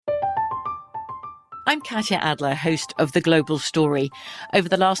I'm Katya Adler, host of The Global Story. Over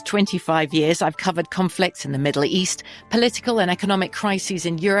the last 25 years, I've covered conflicts in the Middle East, political and economic crises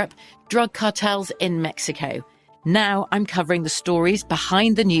in Europe, drug cartels in Mexico. Now I'm covering the stories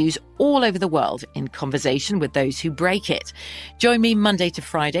behind the news all over the world in conversation with those who break it. Join me Monday to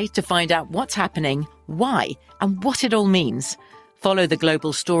Friday to find out what's happening, why, and what it all means. Follow The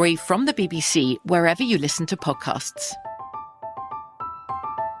Global Story from the BBC wherever you listen to podcasts.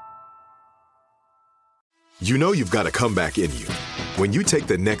 You know you've got a comeback in you. When you take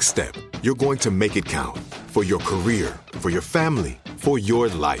the next step, you're going to make it count. For your career, for your family, for your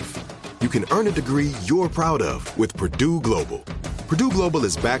life. You can earn a degree you're proud of with Purdue Global. Purdue Global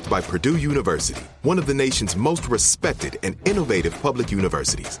is backed by Purdue University, one of the nation's most respected and innovative public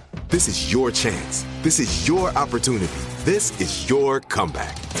universities. This is your chance. This is your opportunity. This is your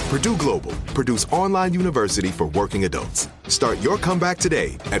comeback. Purdue Global, Purdue's online university for working adults. Start your comeback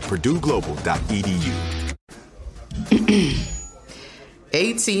today at purdueglobal.edu.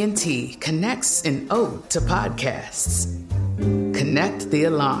 AT&T connects an ode to podcasts. Connect the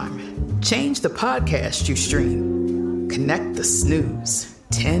alarm. Change the podcast you stream. Connect the snooze.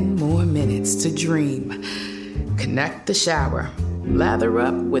 10 more minutes to dream. Connect the shower. Lather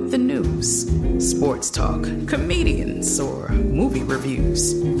up with the news. Sports talk, comedians, or movie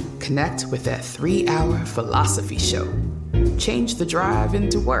reviews. Connect with that 3-hour philosophy show. Change the drive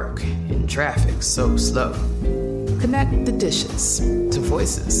into work in traffic so slow. Connect the dishes to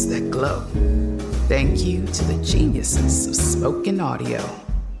voices that glow. Thank you to the geniuses of spoken audio.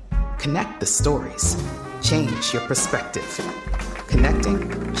 Connect the stories. Change your perspective.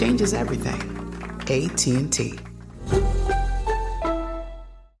 Connecting changes everything. AT&T.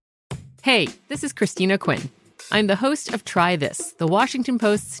 Hey, this is Christina Quinn. I'm the host of Try This, the Washington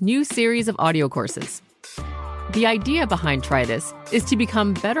Post's new series of audio courses. The idea behind Try This is to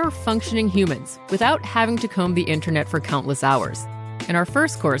become better functioning humans without having to comb the internet for countless hours. In our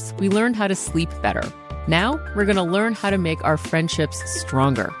first course, we learned how to sleep better. Now, we're going to learn how to make our friendships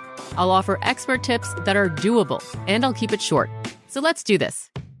stronger. I'll offer expert tips that are doable, and I'll keep it short. So let's do this.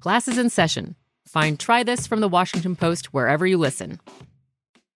 Class is in session. Find Try This from the Washington Post wherever you listen.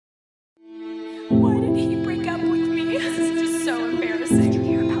 Why did he break up with me? This is just so embarrassing. Did you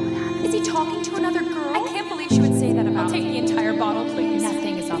hear about what happened? Is he talking to another girl? I can't believe she would say that about me. I'll take the entire bottle, please.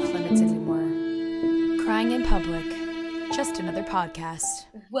 Nothing is off limits anymore. Crying in public. Just another podcast.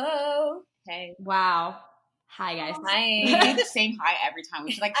 Whoa. Hey. Wow. Hi, guys. Hi. We do the same hi every time.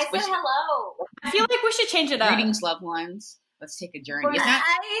 We should like switch. I said hello. I feel like we should change it up. Greetings, loved ones. Let's take a journey.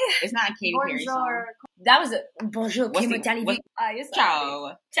 It's not a Katy Perry song. That was a bonjour.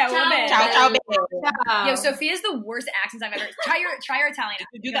 Ciao. Ciao. Yo, Sophia's the worst accents I've ever. Try your Italian.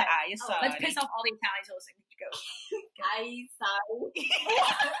 Do the I. Let's piss off all the Italians who listen. Go.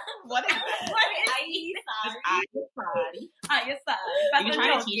 What is I've been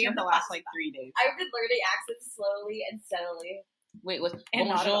trying to teach it the last like 3 days. I've been learning accents slowly and steadily. Wait, what's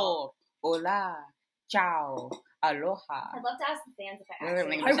bonjour, hola, ciao, aloha. I'd love to ask the fans if I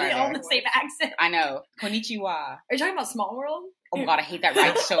Are we all the same accent? I know. Konnichiwa. Are you talking about Small World? Oh my god, I hate that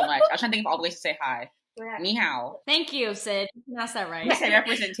rhyme so much. I was trying to think of all the ways to say hi. Ni hao. Thank you, Sid. That's that right. We say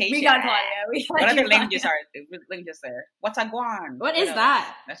representation. We got Claudia. What other languages are there? What's a guan? What is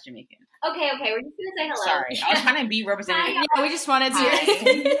that? That's Jamaican. Okay. We're just gonna say hello. Sorry, I was trying to be representative. Yeah, we just wanted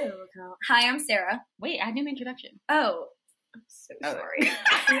to. Hi, I'm Sarah. Wait, I did an introduction. Oh, I'm so sorry.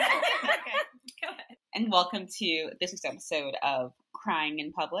 Okay, go ahead. And welcome to this week's episode of Crying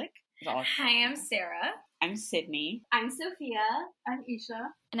in Public. Hi, I'm Sarah. I'm Sydney. I'm Sophia. I'm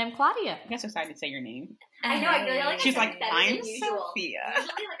Isha. And I'm Claudia. I'm so excited to say your name. I know, I feel like she's like, I'm usual. Sophia.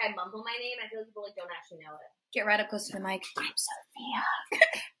 Usually, like, I mumble my name. I feel like people don't actually know it. Get right up close to the mic. I'm Sophia.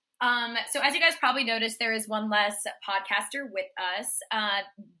 So as you guys probably noticed, there is one less podcaster with us.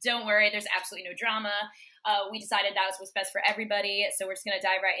 Don't worry, there's absolutely no drama. We decided that was what's best for everybody, so we're just gonna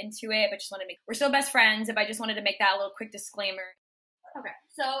dive right into it. But we're still best friends. But I just wanted to make that a little quick disclaimer. Okay,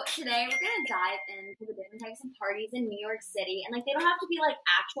 so today we're going to dive into the different types of parties in New York City. And, like, they don't have to be, like,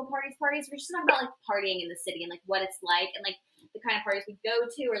 actual parties. We're just talking about, like, partying in the city and, like, what it's like and, like, the kind of parties we go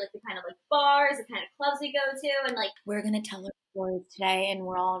to or, like, the kind of, like, bars, the kind of clubs we go to. And, like, we're going to tell our stories today, and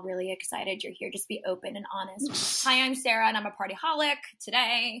we're all really excited you're here. Just be open and honest. Hi, I'm Sarah, and I'm a partyholic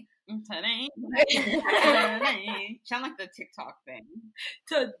today. Sound like the TikTok thing.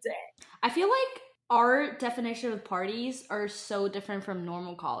 Today. I feel like our definition of parties are so different from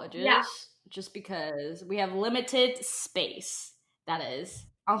normal colleges. Yeah. Just because we have limited space. That is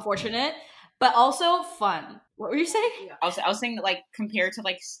unfortunate, but also fun. What were you saying? Yeah. I was saying that, like, compared to,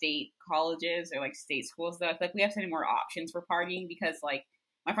 like, state colleges or, like, state schools, though, I feel like we have so many more options for partying because, like,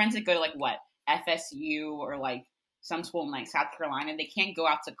 my friends that go to, like, what? FSU or like some school in like South Carolina, they can't go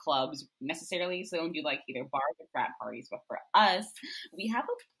out to clubs necessarily, so they don't do like either bars or frat parties. But for us, we have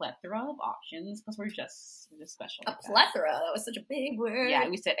a plethora of options because we're just special. A plethora. That was such a big word. Yeah,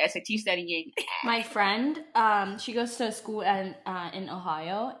 we said SAT studying. My friend, she goes to school in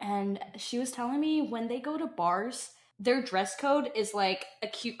Ohio, and she was telling me when they go to bars, their dress code is like a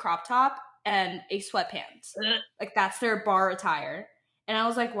cute crop top and a sweatpants. Like that's their bar attire. And I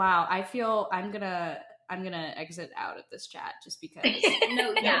was like, wow, I feel I'm gonna exit out of this chat just because.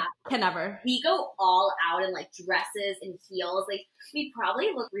 No, yeah. Can never. We go all out in like dresses and heels. Like we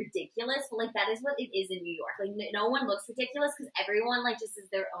probably look ridiculous, but like that is what it is in New York. Like no one looks ridiculous because everyone like just is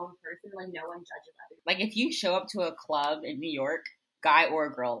their own person. Like no one judges others. Like if you show up to a club in New York, guy or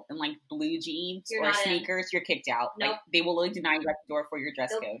girl, in like blue jeans or sneakers, you're kicked out. Nope. Like they will literally deny you at the door for your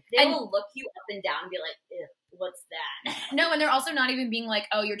dress code. They will look you up and down and be like, ew, what's that? No, and they're also not even being like,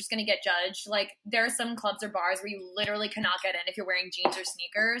 oh, you're just going to get judged. Like, there are some clubs or bars where you literally cannot get in if you're wearing jeans or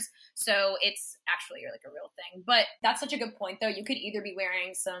sneakers. So it's actually like a real thing. But that's such a good point, though. You could either be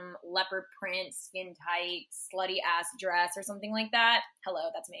wearing some leopard print, skin tight, slutty ass dress or something like that. Hello,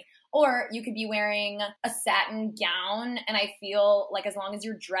 that's me. Or you could be wearing a satin gown. And I feel like as long as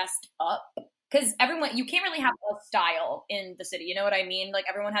you're dressed up, because everyone, you can't really have a style in the city, you know what I mean? Like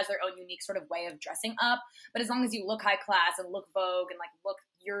everyone has their own unique sort of way of dressing up, but as long as you look high class and look vogue and like look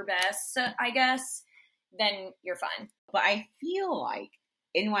your best, I guess, then you're fine. But I feel like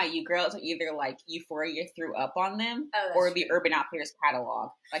NYU girls are either like Euphoria threw up on them or the Urban Outfitters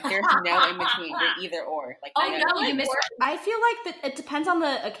catalog. Like there's no in between. They're either or. Like you missed. I feel like that it depends on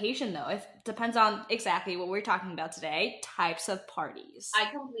the occasion though. It depends on exactly what we're talking about today. Types of parties. I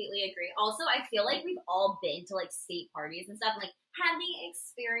completely agree. Also, I feel like we've all been to like state parties and stuff, like had the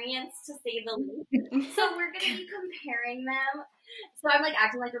experience to say the least. So we're gonna be comparing them. So I'm like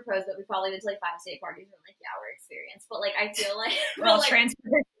acting like we're pros, but we've probably been to like 5 state parties and like, yeah, we're experienced. But like I feel like we're all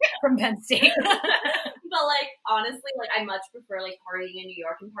transferred from Penn State. But like honestly, like I much prefer like partying in New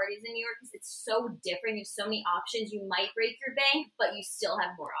York and parties in New York because it's so different. You have so many options. You might break your bank, but you still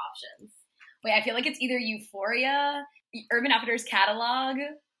have more options. Wait, I feel like it's either Euphoria, Urban Outfitters catalog,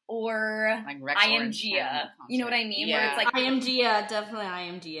 or like IMGA. You know what I mean? Yeah. Where it's like IMGA, definitely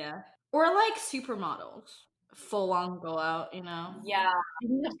IMGA. Or like Supermodels. Full on go out, you know? Yeah.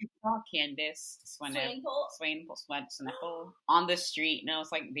 Candace Swanepoel on the street, and I was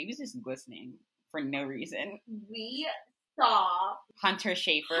like, baby's just glistening for no reason. We saw Hunter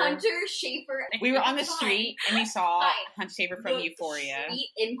Schafer. We were on the street and we saw Hunter Schafer from Euphoria.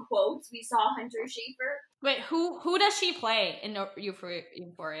 In quotes, we saw Hunter Schafer. Wait, who does she play in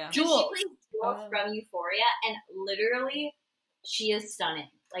Euphoria? Jules. She plays Jules from Euphoria, and literally, she is stunning.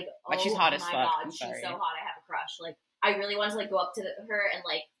 Like she's hot as fuck. God, she's so hot. I have a crush. Like, I really want to like go up to her and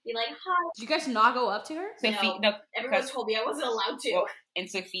like be like, "Hi." Did you guys not go up to her? No, everyone told me I wasn't allowed to. Well, and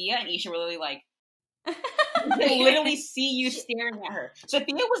Sophia and Isha were literally like, they literally see you staring at her.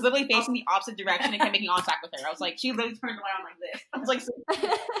 Sophia was literally facing the opposite direction and kept making eye contact with her. I was like, she literally turned around like this. I was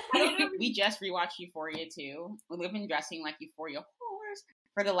like, we just rewatched Euphoria too. We've been dressing like Euphoria whores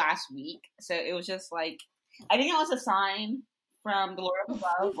for the last week, so it was just like, I think it was a sign from the Lord of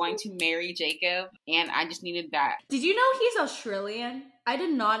Love going to marry Jacob, and I just needed that. Did you know he's Australian? I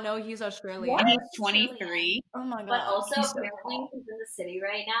did not know he's Australian. And he's 23. Oh my god! But also apparently he's in the city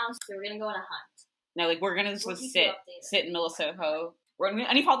right now, so we're gonna go on a hunt. No, like we're gonna just sit in the middle of Soho.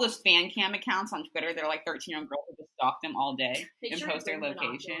 I need to follow those fan cam accounts on Twitter. They're like 13-year-old girls who just stalk them all day and post their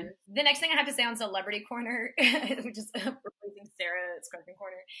location. The next thing I have to say on Celebrity Corner, which is replacing Sarah's Scrubbing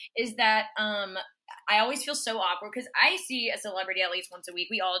Corner, is that I always feel so awkward because I see a celebrity at least once a week.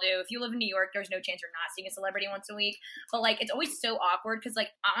 We all do. If you live in New York, there's no chance you're not seeing a celebrity once a week. But like, it's always so awkward because like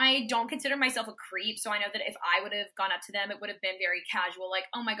I don't consider myself a creep, so I know that if I would have gone up to them, it would have been very casual, like,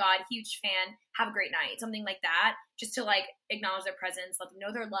 "Oh my god, huge fan, have a great night," something like that, just to like acknowledge their presence, let them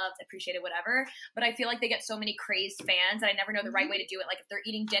know they're loved, appreciated, whatever. But I feel like they get so many crazy fans that I never know the right way to do it. Like if they're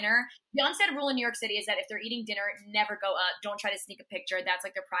eating dinner, the unsaid rule in New York City is that if they're eating dinner, never go up, don't try to sneak a picture. That's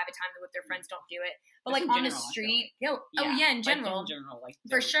like their private time with their friends, don't do it. But like on the street, in general,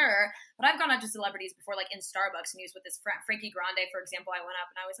 for sure. But I've gone out to celebrities before, like in Starbucks, and he was with this Frankie Grande, for example. I went up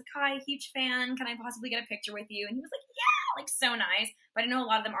and I was like, "Hi, huge fan. Can I possibly get a picture with you?" And he was like, "Yeah," like so nice. But I know a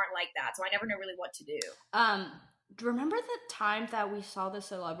lot of them aren't like that, so I never know really what to do. Remember the time that we saw the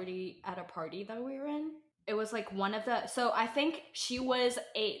celebrity at a party that we were in? It was like one of the, so I think she was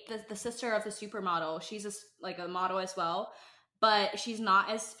the sister of the supermodel. She's a model as well, but she's not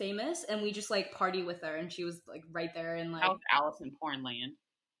as famous, and we just like party with her, and she was like right there and like. That was Alice in Pornland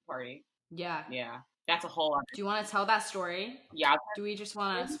party. Yeah. Yeah. That's a whole other. Do you want to tell that story? Yeah. Do we just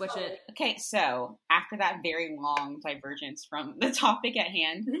want to switch it? Okay, so after that very long divergence from the topic at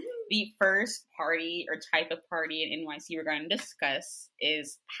hand, the first party or type of party in NYC we're going to discuss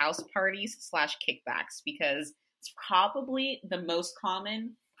is house parties / kickbacks, because it's probably the most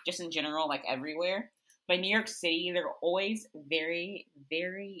common just in general, like everywhere. But in New York City, they're always very,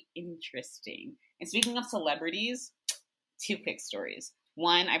 very interesting. And speaking of celebrities, 2 quick stories.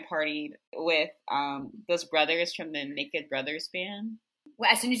 One, I partied with those brothers from the Naked Brothers band.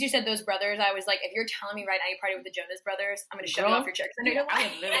 Well, as soon as you said those brothers, I was like, if you're telling me right now you partied with the Jonas Brothers, I'm going to shove you off your chair.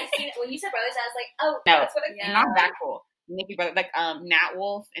 When you said brothers, I was like, oh, no, that's what it not that cool. Naked Brothers, like Nat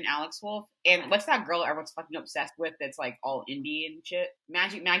Wolff and Alex Wolff, and what's that girl everyone's fucking obsessed with? That's like all indie and shit.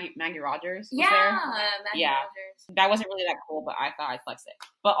 Maggie Rogers. Was there? Maggie Rogers. That wasn't really that cool, but I thought I'd flex it.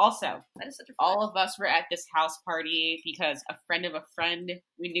 But also, that is such a all of us were at this house party because a friend of a friend,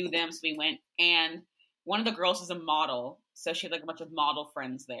 we knew them, so we went. And one of the girls is a model, so she had like a bunch of model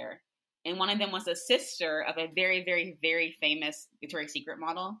friends there. And one of them was a sister of a very, very, very famous Victoria's Secret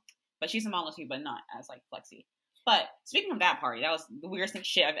model. But she's a model too, but not as like flexy. But speaking of that party, that was the weirdest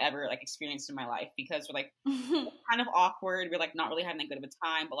shit I've ever like experienced in my life, because we're like kind of awkward. We're like not really having that good of a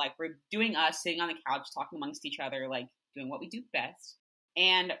time, but like we're doing us, sitting on the couch, talking amongst each other, like doing what we do best.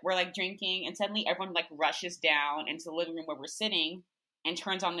 And we're like drinking, and suddenly everyone like rushes down into the living room where we're sitting and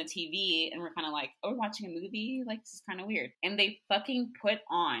turns on the TV, and we're kind of like, oh, we're watching a movie? Like, this is kind of weird. And they fucking put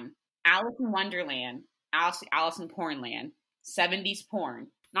on Alice in Wonderland, Alice in Pornland, 70s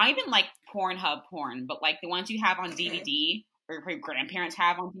porn. Not even like Pornhub porn, but like the ones you have on DVD or your grandparents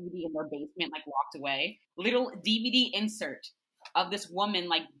have on DVD in their basement, like locked away. Little DVD insert of this woman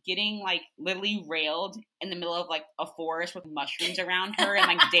like getting like literally railed in the middle of like a forest with mushrooms around her and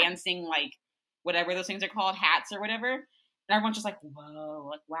like dancing like whatever those things are called, hats or whatever. And everyone's just like, whoa,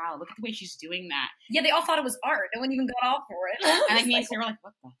 like, wow, look at the way she's doing that. Yeah, they all thought it was art. No one even got off for it. And like me and Sarah were like,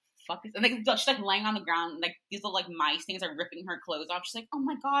 what the fuck is, and like she's like laying on the ground, like these little like mice things are ripping her clothes off. She's like, oh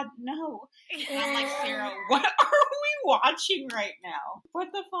my god, no. And I'm like, Sarah, what are we watching right now?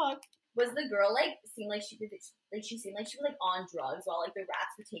 What the fuck? Was the girl like seemed like she could like she seemed like she was like on drugs while like the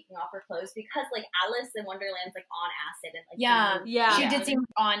rats were taking off her clothes, because like Alice in Wonderland's like on acid and like she did seem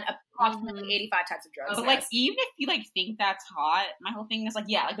on approximately 85 types of drugs. But like even if you like think that's hot, my whole thing is like,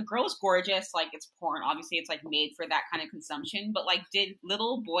 yeah, like the girl is gorgeous, like it's porn, obviously it's like made for that kind of consumption, but like did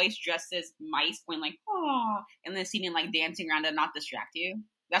little boys dressed as mice going like oh and then singing like dancing around and not distract you?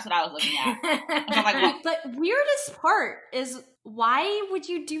 That's what I was looking at. I'm like, well, the weirdest part is, why would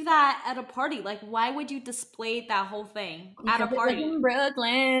you do that at a party? Like, why would you display that whole thing at a party? In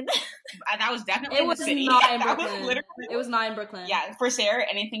Brooklyn. That was definitely it was in the city. Not in that Brooklyn. Was literally, it was not in Brooklyn. Yeah, for Sarah,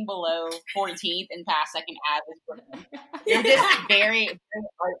 anything below 14th and past 2nd Ave is Brooklyn. They're just very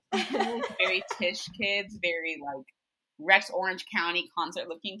tish kids, very like Rex Orange County concert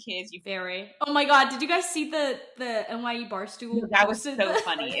looking kids. Oh my god, did you guys see the NYU Barstool? That was so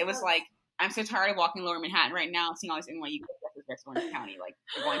funny. It was like, I'm so tired of walking Lower Manhattan right now, seeing all these NYU kids versus Rex Orange County. Like,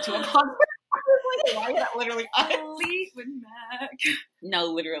 they're going to a concert. I was like, why is that literally us? Fleetwood Mac. No,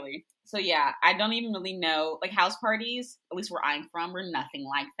 literally. So yeah, I don't even really know. Like house parties, at least where I'm from, were nothing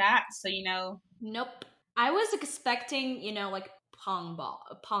like that. So, you know. Nope. I was expecting, you know, like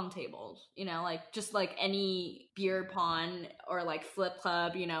pong tables, you know, like just like any beer pong or like flip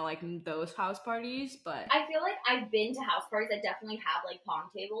club, you know, like those house parties. But I feel like I've been to house parties that definitely have like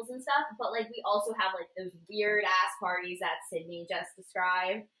pong tables and stuff, but like we also have like those weird ass parties that Sydney just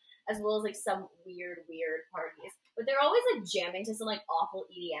described, as well as like some weird parties, but they're always like jamming to some like awful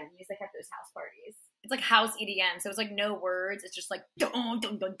EDM music at those house parties. It's like house EDM, so it's like no words. It's just like dun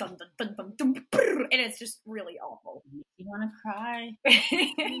dun dun dun dun dun dun dun, and it's just really awful. You want to cry?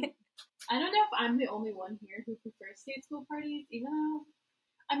 I don't know if I'm the only one here who prefers state school parties, even though,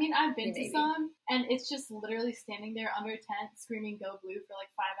 I mean, I've been to some, and it's just literally standing there under a tent screaming "Go Blue" for like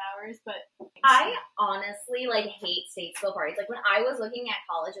 5 hours. But I honestly like hate state school parties. Like when I was looking at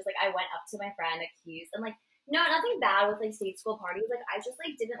colleges, like I went up to my friend accused, and like no, nothing bad with like state school parties. Like I just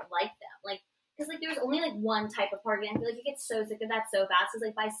like didn't like them. Like. Because, like, there's only, like, one type of party, and I feel like you get so sick of that so fast. Because,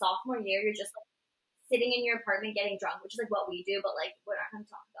 like, by sophomore year, you're just, like, sitting in your apartment getting drunk, which is, like, what we do, but, like, we're not going to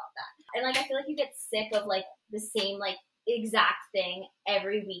talk about that. And, like, I feel like you get sick of, like, the same, like, exact thing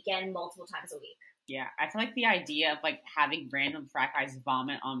every weekend, multiple times a week. Yeah, I feel like the idea of, like, having random frat guys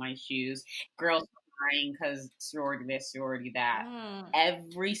vomit on my shoes, girls crying because sorority this, sorority that,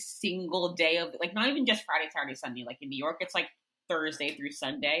 every single day of, like, not even just Friday, Saturday, Sunday. Like, in New York, it's, like, Thursday through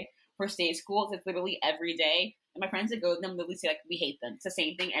Sunday. For state schools, it's literally every day. And my friends that go to them literally say, like, we hate them. It's the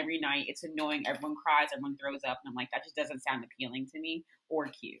same thing every night. It's annoying. Everyone cries. Everyone throws up. And I'm like, that just doesn't sound appealing to me or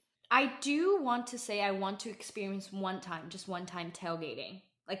cute. I do want to say I want to experience just one time tailgating.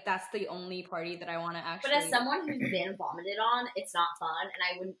 Like, that's the only party that I want to actually. But as someone who's been vomited on, it's not fun, and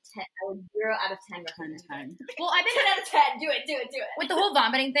I would 0 out of 10 recommend. Well, I've been 10 out of 10. Do it. with the whole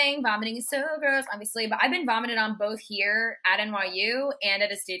vomiting thing. Vomiting is so gross, obviously, but I've been vomited on both here at NYU and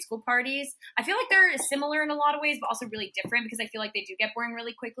at state school parties. I feel like they're similar in a lot of ways, but also really different because I feel like they do get boring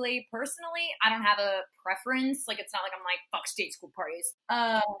really quickly. Personally, I don't have a preference. Like, it's not like I'm like, fuck state school parties.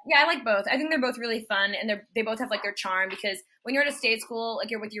 Yeah, I like both. I think they're both really fun, and they both have like their charm because when you're at a state school,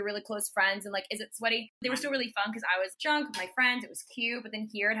 like you're with your really close friends and like, is it sweaty? They were still really fun because I was drunk with my friends. It was cute. But then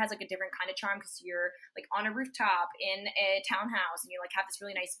here it has like a different kind of charm because you're like on a rooftop in a townhouse and you like have this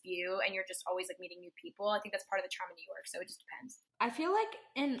really nice view and you're just always like meeting new people. I think that's part of the charm in New York. So it just depends. I feel like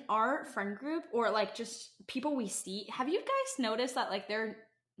in our friend group or like just people we see, have you guys noticed that like they're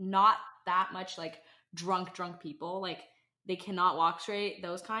not that much like drunk people? Like, they cannot walk straight,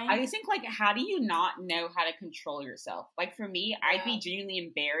 those kinds. I just think, like, how do you not know how to control yourself? Like, for me, I'd be genuinely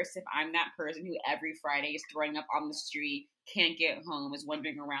embarrassed if I'm that person who every Friday is throwing up on the street, can't get home, is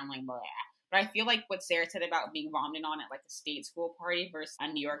wandering around like, blah. But I feel like what Sarah said about being vomited on at, like, a state school party versus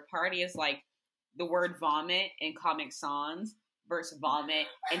a New York party is, like, the word vomit in Comic Sans versus vomit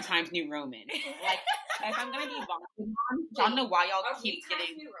in Times New Roman. Like, if I'm gonna be vomited on, I don't know why y'all keep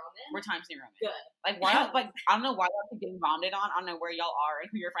getting. We're Times New Roman. Good. Like, why? Like, I don't know why y'all keep getting vomited on. I don't know where y'all are and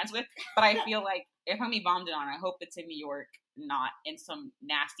who you're friends with, but I feel like if I'm being vomited on, I hope it's in New York, not in some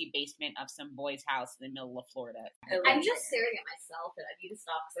nasty basement of some boy's house in the middle of Florida. I'm just staring at myself, and I need to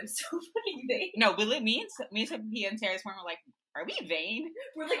stop because I'm so fucking vain. No, me and Sophia and Sarah's friend were like, are we vain?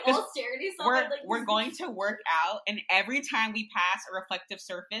 We're like all staring at each other. We're going to work out, and every time we pass a reflective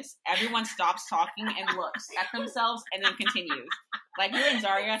surface, everyone stops talking and looks at themselves and then continues. Like, we were in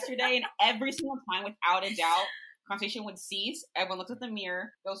Zara yesterday, and every single time, without a doubt, conversation would cease. Everyone looks at the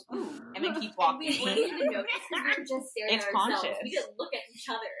mirror, goes, ooh, and then keeps walking. We wouldn't even notice because we were just staring It's at ourselves. conscious. We didn't look at each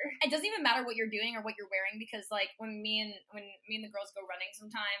other. It doesn't even matter what you're doing or what you're wearing because, like, when me and the girls go running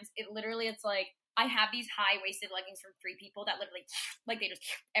sometimes, it's like, I have these high-waisted leggings from Free People that literally, like, they just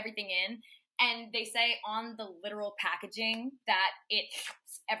everything in. And they say on the literal packaging that it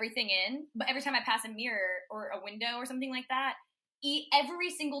everything in. But every time I pass a mirror or a window or something like that,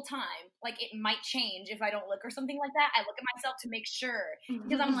 every single time, like, it might change if I don't look or something like that. I look at myself to make sure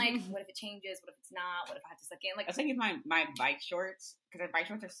because I'm like, what if it changes? What if it's not? What if I have to suck in? Like, I was thinking my bike shorts because my bike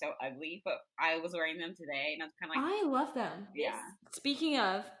shorts are so ugly, but I was wearing them today and I was kind of like, I love them. Yeah. Speaking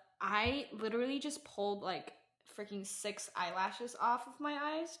of, I literally just pulled like freaking 6 eyelashes off of my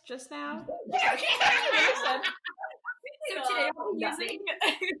eyes just now. So today I'm using.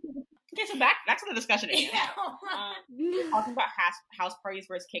 Okay, so back to the discussion again. Talking about house parties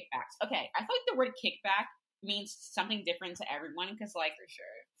versus kickbacks. Okay, I feel like the word kickback means something different to everyone because, like, for sure,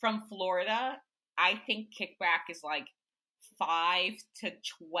 from Florida, I think kickback is like 5 to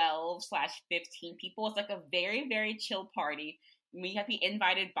 12/15 people. It's like a very, very chill party. We have to be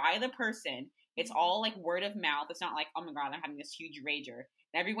invited by the person. It's all like word of mouth. It's not like, oh my god, I'm having this huge rager.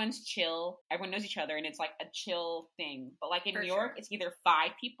 Everyone's chill. Everyone knows each other, and it's like a chill thing. But like in New York, it's either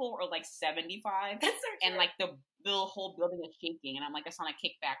 5 people or like 75. That's so true. And like the whole building is shaking. And I'm like, that's not a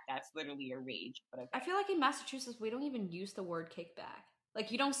kickback. That's literally a rage. But okay. I feel like in Massachusetts, we don't even use the word kickback.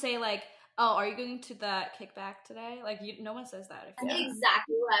 Like, you don't say like, oh, are you going to the kickback today? Like, no one says that. That's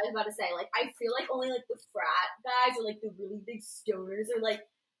exactly what I was about to say. Like, I feel like only like the frat guys or like the really big stoners are like,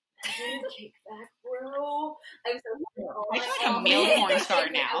 kickback, bro. I'm so I feel like a male porn star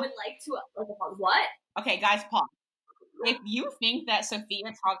now. I would like to what? Okay, guys, pause. If you think that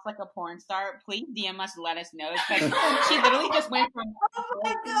Sophia talks like a porn star, please DM us and let us know. Because she literally just went from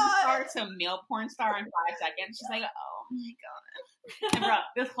porn star to male porn star in 5 seconds. She's like, oh my god. And bro,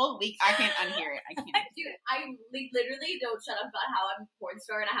 this whole week I can't unhear it. I can't. Dude, I literally don't shut up about how I'm a porn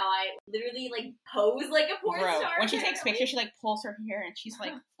star and how I literally like pose like a porn star. When she takes pictures, she like pulls her hair and she's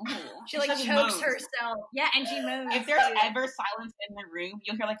like, oh. She like chokes herself. Yeah, and she moves. If there's ever silence in the room,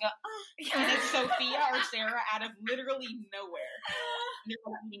 you'll hear like a, and it's Sophia or Sarah out of literally nowhere. They're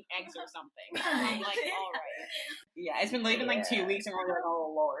like eating eggs or something. I'm like, all right. Yeah, it's been like 2 weeks and we're like,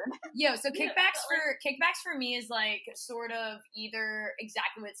 oh lord. Yo, so kickbacks for me is like sort of either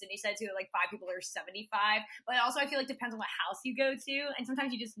exactly what Sydney said too, like 5 people or 75. But also I feel like depends on what house you go to, and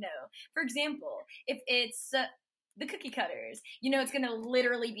sometimes you just know. For example, if it's the cookie cutters, you know, it's gonna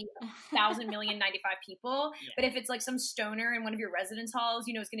literally be 1,000,095 people. Yeah. But if it's like some stoner in one of your residence halls,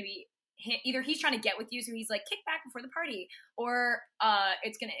 you know, it's gonna be either he's trying to get with you, so he's like kick back before the party, or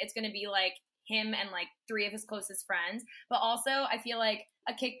it's gonna be like him and like 3 of his closest friends. But also I feel like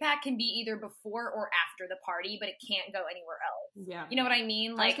a kickback can be either before or after the party, but it can't go anywhere else. Yeah. You know what I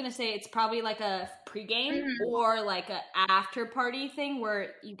mean? I was going to say it's probably like a pregame Mhm. or like a after party thing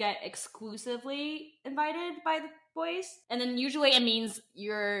where you get exclusively invited by the boys. And then usually it means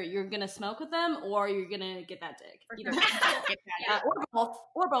you're going to smoke with them or you're going to get that dick. Either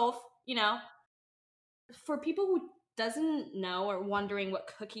or both, you know. For people who doesn't know or wondering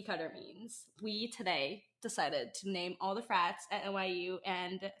what cookie cutter means, we today decided to name all the frats at NYU,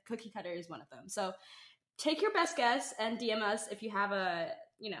 and cookie cutter is one of them. So take your best guess and DM us if you have a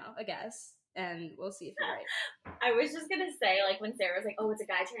guess, and we'll see if you're right. I was just gonna say, like, when Sarah was like, "Oh, it's a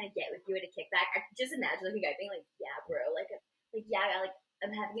guy trying to get with you at a kickback," I could just imagine like a guy being like, "Yeah, bro, like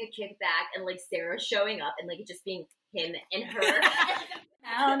I'm having a kickback," and like Sarah showing up and like it just being him and her.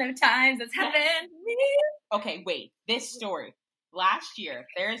 I don't know times that's happened. Okay, wait. This story. Last year,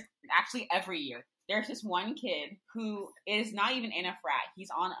 there's actually every year, there's this one kid who is not even in a frat. He's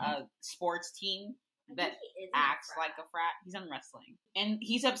on a sports team that acts like a frat. He's on wrestling. And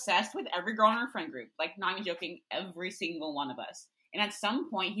he's obsessed with every girl in our friend group. Like, not even joking, every single one of us. And at some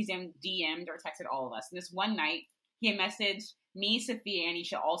point, he's DM'd or texted all of us. And this one night, he had messaged me, Sophia, and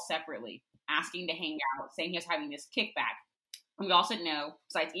Anisha all separately, asking to hang out, saying he was having this kickback. And we all said no.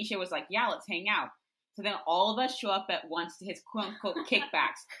 Besides, Isha was like, yeah, let's hang out. So then all of us show up at once to his quote-unquote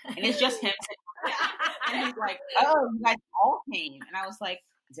kickbacks. And it's just him. And he's like, oh, you guys all came. And I was like,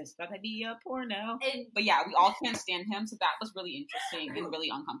 is this going to be a porno? But yeah, we all can't stand him. So that was really interesting and really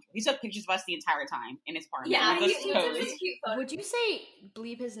uncomfortable. He took pictures of us the entire time in his party. Yeah, he he was a cute photo. Would you say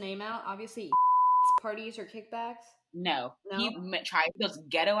bleep his name out? Obviously, parties or kickbacks? No. He tried those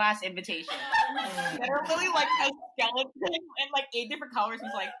ghetto ass invitations. They're really like a skeleton in like 8 different colors.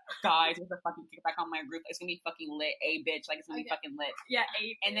 He's like, guys, there's a fucking kickback on my group. It's gonna be fucking lit, bitch. Like, it's gonna be fucking lit. Yeah,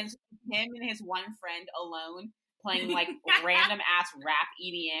 and then him and his one friend alone playing like random ass rap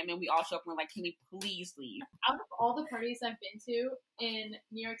EDM, and we all show up and we're like, can we please leave? Out of all the parties I've been to in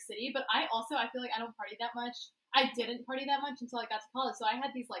New York City, but I feel like I don't party that much. I didn't party that much until I got to college, so I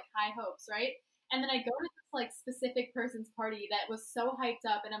had these like high hopes, right? And then I go to this like specific person's party that was so hyped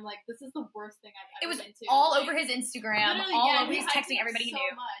up, and I'm like, this is the worst thing I've ever been to. It was all like, over his Instagram. He's texting everybody he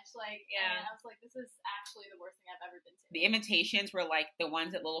knew. So much, like, and I was like, this is actually the worst thing I've ever been to. The invitations were like the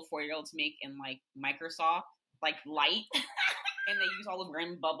ones that little 4-year-olds make in like Microsoft, like Light. And they use all the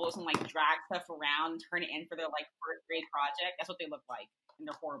random bubbles and like drag stuff around, turn it in for their like 1st grade project. That's what they look like. And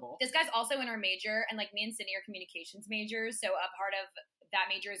they're horrible. This guy's also in our major, and like me and Sydney are communications majors, so a part of that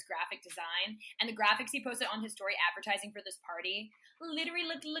major is graphic design, and the graphics he posted on his story advertising for this party literally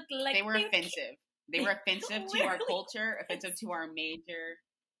looked like they were offensive. They were offensive to our culture, offensive to our major.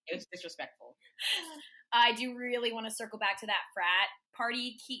 It was disrespectful. I do really want to circle back to that frat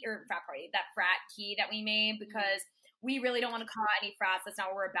key that we made, because we really don't want to call out any frats. That's not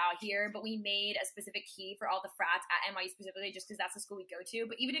what we're about here. But we made a specific key for all the frats at NYU specifically, just because that's the school we go to.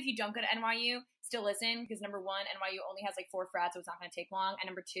 But even if you don't go to NYU, still listen, because number 1, NYU only has like 4 frats, so it's not going to take long. And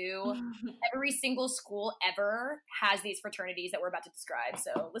number 2, every single school ever has these fraternities that we're about to describe.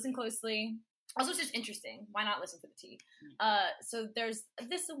 So listen closely. Also, it's just interesting. Why not listen for the tea? So there's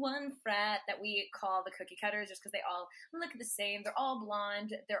this one frat that we call the cookie cutters, just because they all look the same. They're all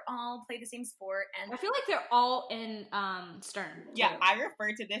blonde. They're all play the same sport. And I feel like they're all in Stern. Yeah, I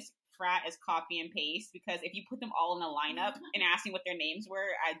refer to this frat as copy and paste, because if you put them all in a lineup and asked me what their names were,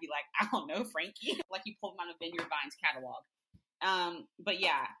 I'd be like, I don't know, Frankie. Like you pulled them out of Vineyard Vines catalog. But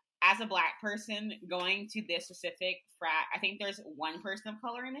yeah, as a Black person going to this specific frat, I think there's one person of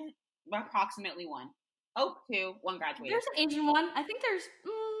color in it. Approximately 1. Oh, 2. 1 graduated. There's an Asian one. I think there's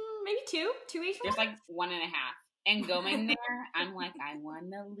maybe 2 Asian There's ones. like 1.5. And going there, I'm like, I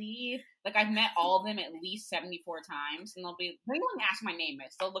want to leave. Like, I've met all of them at least 74 times, and they won't ask my name.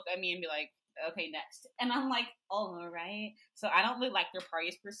 They'll look at me and be like, okay, next. And I'm like, all right. So I don't really like their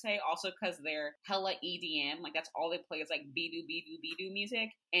parties per se, also because they're hella EDM. Like, that's all they play is like be-do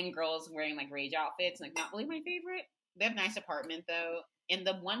music, and girls wearing like rage outfits. Like, not really my favorite. They have a nice apartment though. And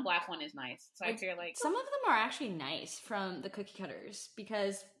the one Black one is nice. So I feel like some of them are actually nice from the cookie cutters,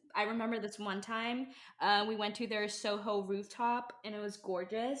 because I remember this one time we went to their Soho rooftop, and it was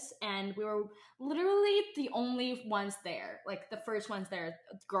gorgeous, and we were literally the only ones there, like the first ones there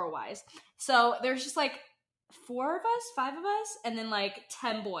girl wise. So there's just like 4 of us, 5 of us, and then like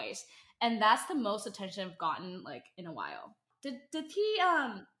 10 boys, and that's the most attention I've gotten like in a while. Did he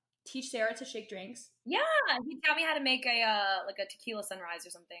teach Sarah to shake drinks? Yeah, he taught me how to make a tequila sunrise or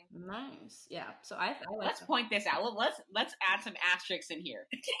something. Nice. Yeah. So I let's point this out. Let's add some asterisks in here.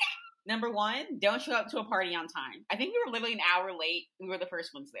 Number one, don't show up to a party on time. I think we were literally an hour late. We were the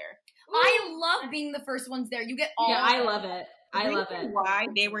first ones there. I love being the first ones there. You get all. Yeah, I love it. I love it. Why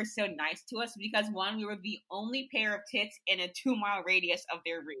they were so nice to us? Because one, we were the only pair of tits in a 2-mile radius of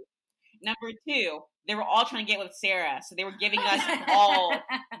their roof. Number two, they were all trying to get with Sarah, so they were giving us all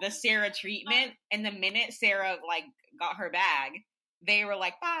the Sarah treatment. And the minute Sarah like got her bag, they were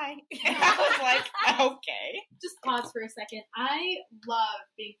like, "Bye." And I was like, "Okay." Just pause for a second. I love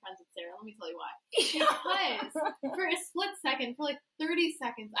being friends with Sarah. Let me tell you why. Because for a split second, for like 30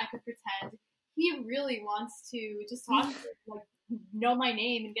 seconds, I could pretend he really wants to just talk to me, like know my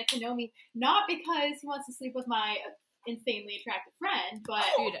name and get to know me. Not because he wants to sleep with my insanely attractive friend, but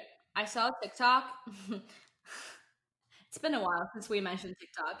Dude, I saw a TikTok. It's been a while since we mentioned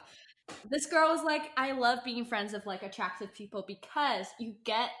TikTok. This girl was like, I love being friends with like attractive people because you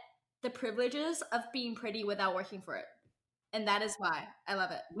get the privileges of being pretty without working for it. And that is why I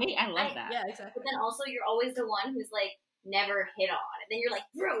love it. Wait, I love that. Yeah, exactly. But then also you're always the one who's like never hit on. And then you're like,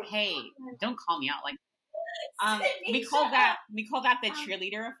 bro, Hey, don't call me out like we call that the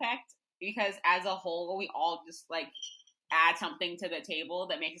cheerleader effect, because as a whole we all just like add something to the table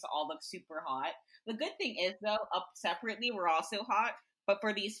that makes us all look super hot. The good thing is though, up separately we're also hot, but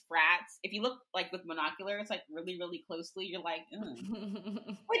for these frats, if you look like with monoculars like really really closely, you're like,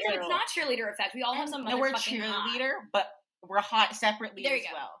 Wait, so it's not cheerleader effect. We all have some. no, we're cheerleader, but we're hot separately There as you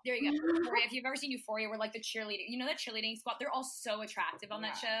go. well. There you go. Maria, if you've ever seen Euphoria, we're like the cheerleader. You know that cheerleading squad? They're all so attractive on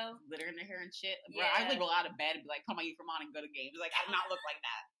that show. Glitter in their hair and shit. Yeah. Bro, I would roll out of bed and be like, "Come on, you from on and go to games." Like, I do not look like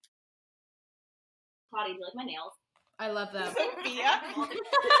that. Claudia, do you like my nails? I love them. Sophia.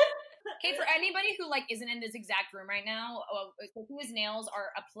 Okay, for anybody who like isn't in this exact room right now, Sophia's nails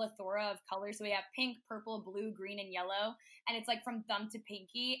are a plethora of colors. So we have pink, purple, blue, green, and yellow, and it's like from thumb to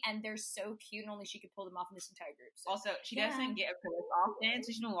pinky, and they're so cute. And only she could pull them off in this entire group. So. Also, she doesn't get acrylic often,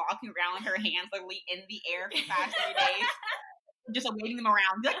 so she's been walking around with her hands literally in the air for the past 3 days, just waving them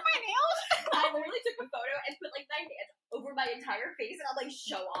around. Be like, my nails. I literally took a photo and put like my hands over my entire face, and I'll like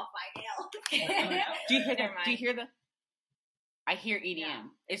show off my nails. Do you hear the? I hear EDM. No.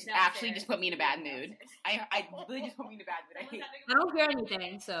 It's No, actually Sarah. just put me in a bad mood. I really just put me in a bad mood. I hate. I don't hear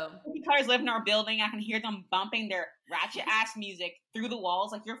anything, so. Cars live in our building. I can hear them bumping their ratchet ass music through the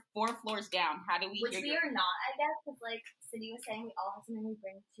walls. Like, you're 4 floors down. How do we Which hear we are not, I guess, because like Cindy was saying, we all have something we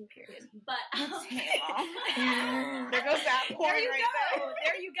bring to period. But there goes that porn There you right go.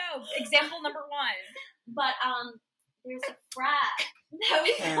 There you go. Example number 1. But there's a frat that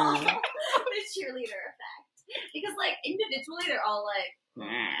we call the cheerleader effect. Because like individually they're all like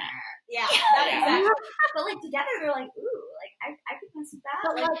yeah, not exactly. But like together they're like, ooh, like I could mess with that.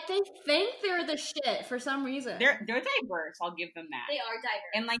 But like they think they're the shit for some reason. They're diverse, I'll give them that. They are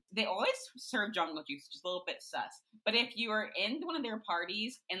diverse. And like they always serve jungle juice, just a little bit sus. But if you are in one of their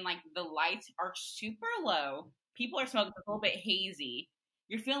parties and like the lights are super low, people are smoking a little bit hazy,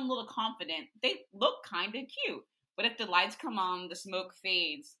 you're feeling a little confident, they look kind of cute. But if the lights come on, the smoke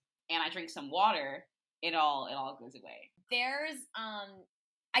fades, and I drink some water, it all goes away. There's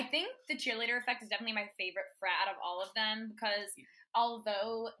I think the cheerleader effect is definitely my favorite frat out of all of them, because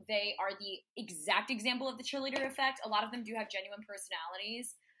although they are the exact example of the cheerleader effect, a lot of them do have genuine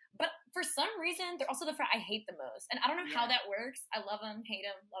personalities. But for some reason, they're also the frat I hate the most. And I don't know how that works. I love them, hate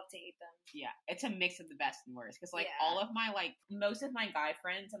them, love to hate them. Yeah, it's a mix of the best and worst. Because, like, all of my, like, most of my guy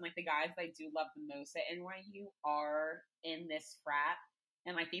friends and, like, the guys I do love the most at NYU are in this frat.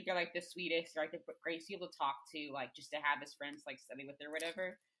 And I think they're, like, the sweetest, or, like, the greatest people to talk to, like, just to have as friends, like, study with or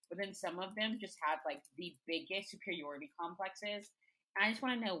whatever. But then some of them just have, like, the biggest superiority complexes. And I just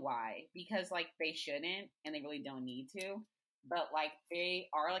want to know why. Because, like, they shouldn't, and they really don't need to. But, like, they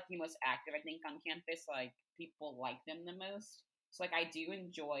are, like, the most active, I think, on campus. Like, people like them the most. So, like, I do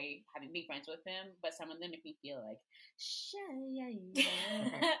enjoy being friends with them. But some of them make me feel like,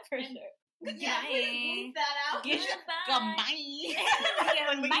 for sure. Yeah, please bleep that out.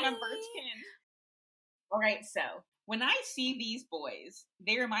 Alright, so when I see these boys,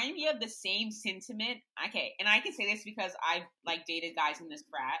 they remind me of the same sentiment. Okay, and I can say this because I've like dated guys in this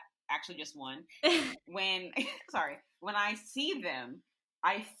frat, actually just one. When I see them,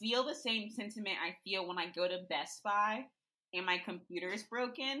 I feel the same sentiment I feel when I go to Best Buy and my computer's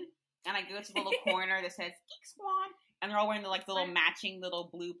broken and I go to the little corner that says Geek Squad. And they're all wearing the like little matching little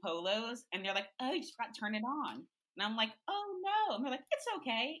blue polos, and they're like, "Oh, you just got to turn it on." And I'm like, "Oh no!" And they're like, "It's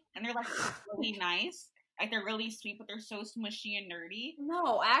okay." And they're like really nice, like they're really sweet, but they're so smushy and nerdy.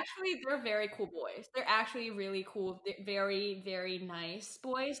 No, actually, they're very cool boys. They're actually really cool, very, very nice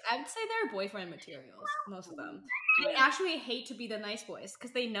boys. I'd say they're boyfriend materials, most of them. They actually hate to be the nice boys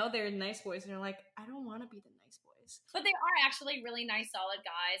because they know they're nice boys, and they're like, "I don't want to be the nice boys." Thursdays. But they are actually really nice, solid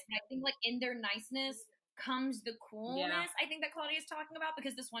guys. And I think like in their niceness comes the coolness. I think that Claudia is talking about,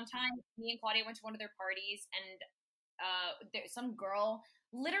 because this one time me and Claudia went to one of their parties and some girl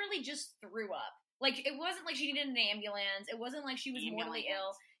literally just threw up. Like, it wasn't like she needed an ambulance. It wasn't like she was mortally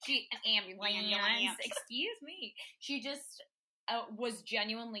ill. An ambulance. Excuse me. She just was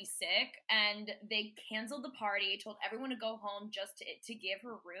genuinely sick, and they canceled the party, told everyone to go home just to give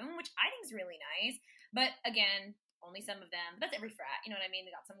her room, which I think is really nice. But again, only some of them. That's every frat. You know what I mean?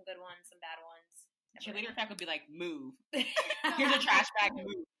 They got some good ones, some bad ones. Cheerleader frat would be like, move. Here's a trash bag,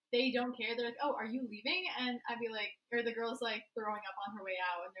 move. They don't care. They're like, oh, are you leaving? And I'd be like, or the girl's like throwing up on her way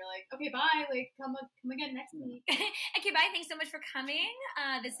out, and they're like, okay, bye. Like, come again next week. Okay, bye. Thanks so much for coming.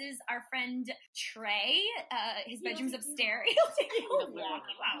 This is our friend Trey. His bedroom's upstairs. Goodbye.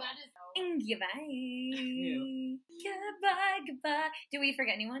 Do we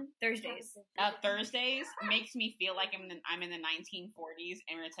forget anyone? Thursdays. Thursdays makes me feel like I'm in the 1940s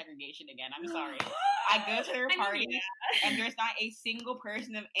and we're in segregation again. I'm sorry. I go to their parties and there's not a single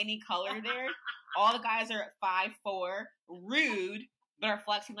person of any color there. All the guys are 5'4", rude, but are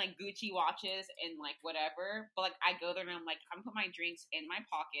flexing like Gucci watches and like whatever. But like I go there and I'm like, I'm gonna put my drinks in my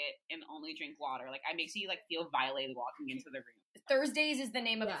pocket and only drink water. Like I makes you like feel violated walking into the room. Thursdays is the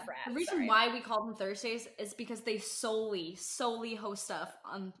name of the frat. The reason why we call them Thursdays is because they solely host stuff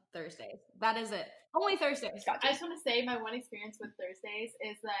on Thursdays. That is it. Only Thursdays. Gotcha. I just want to say my one experience with Thursdays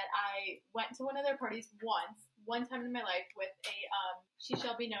is that I went to one of their parties one time in my life with a, she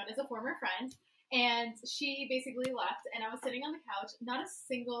shall be known as a former friend. And she basically left, and I was sitting on the couch. Not a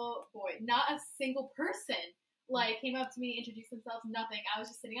single boy, not a single person, like, came up to me, introduced themselves, nothing. I was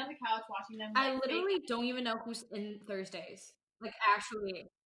just sitting on the couch watching them. I literally don't even know who's in Thursdays. Like, actually.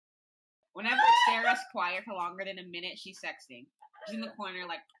 Whenever Sarah's quiet for longer than a minute, she's sexting. She's in the corner,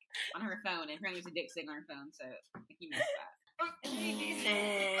 like, on her phone, and apparently there's a dick sitting on her phone, so he missed that.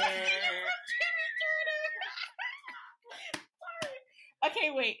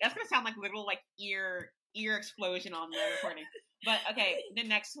 Okay, wait. That's gonna sound like literal like ear explosion on the recording. But okay, the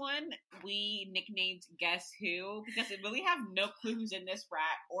next one we nicknamed Guess Who, because they really have no clue who's in this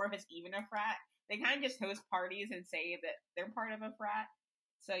frat or if it's even a frat. They kind of just host parties and say that they're part of a frat.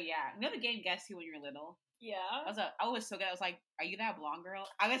 So yeah, you know the game Guess Who when you're little? Yeah. I was so good. I was like, are you that blonde girl?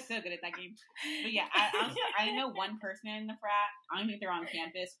 I was so good at that game. But yeah, I know one person in the frat. I don't think they're on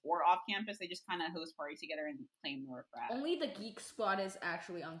campus or off campus. They just kind of host parties together and claim they're a frat. Only the Geek Squad is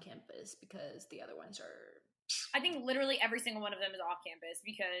actually on campus because the other ones are... I think literally every single one of them is off campus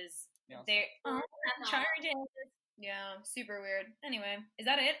because they're charging. Yeah, super weird. Anyway, is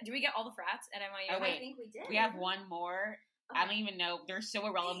that it? Do we get all the frats at NYU? Oh, wait. I think we did. We have one more. I don't even know. They're so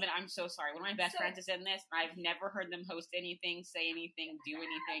irrelevant. I'm so sorry. One of my best friends is in this. I've never heard them host anything, say anything, do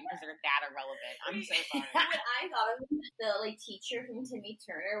anything because they're that irrelevant. I'm so sorry. What I thought of the teacher from Timmy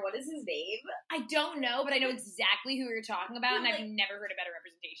Turner. What is his name? I don't know, but I know exactly who you're talking about, and I've never heard a better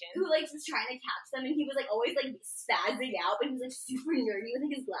representation. Who was trying to catch them, and he was always spazzing out, but he was super nerdy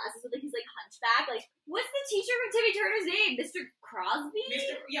with his glasses with his hunchback. What's the teacher from Timmy Turner's name? Mr. Crosby?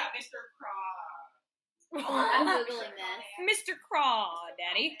 Mr. Crosby. I'm Googling this. Mr.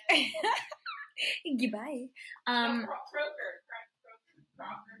 Crawdaddy. Goodbye. Croker.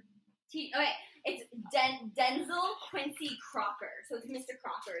 Okay, it's Denzel Quincy Crocker. So it's Mr.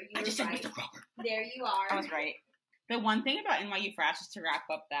 Crocker. You were said right. Mr. Crocker. There you are. I was right. The one thing about NYU frats, just to wrap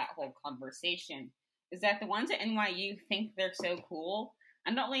up that whole conversation, is that the ones at NYU think they're so cool.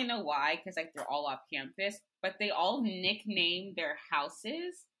 I don't really know why, because they're all off campus, but they all nickname their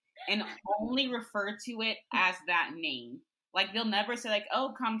houses and only refer to it as that name. They'll never say,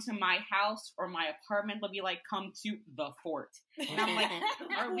 oh, come to my house or my apartment. They'll be like, come to the fort. And I'm like,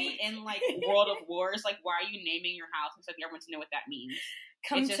 are we in, World of Wars? Why are you naming your house? It's everyone to know what that means.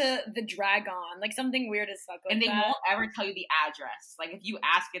 Come to the Dragon. Something weird as fuck and they won't ever tell you the address. If you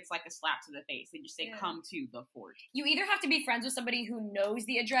ask, it's like a slap to the face. They just say, come to the fort. You either have to be friends with somebody who knows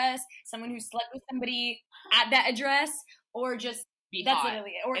the address, someone who slept with somebody at that address, or just... That's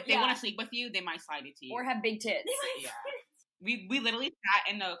literally it. Or if they want to sleep with you, they might slide it to you. Or have big tits. Yeah. We literally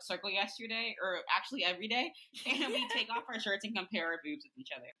sat in a circle yesterday, or actually every day, and we take off our shirts and compare our boobs with each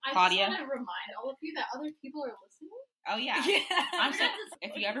other. Claudia? I just want to remind all of you that other people are listening. Oh yeah.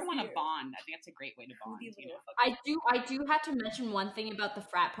 If you ever want to bond, I think that's a great way to bond. I do have to mention one thing about the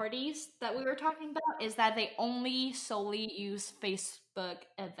frat parties that we were talking about is that they only solely use Facebook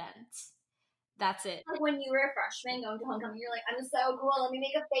events. That's it. When you were a freshman going to homecoming, you're like, I'm so cool, let me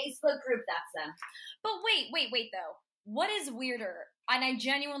make a Facebook group. That's them. But wait, though. What is weirder? And I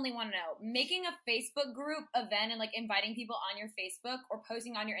genuinely want to know, making a Facebook group event and like inviting people on your Facebook or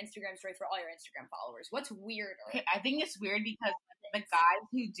posting on your Instagram story for all your Instagram followers. What's weirder? Okay, I think it's weird because the guys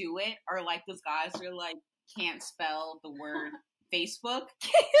who do it are like those guys who are like can't spell the word Facebook,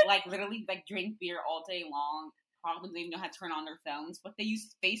 like literally like drink beer all day long. Probably don't even know how to turn on their phones, but they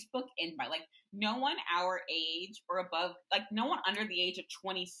use Facebook invite. Like no one our age or above, like no one under the age of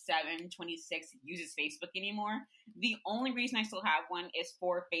 27, 26 uses Facebook anymore. The only reason I still have one is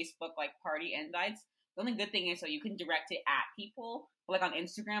for Facebook like party invites. The only good thing is so you can direct it at people. But like on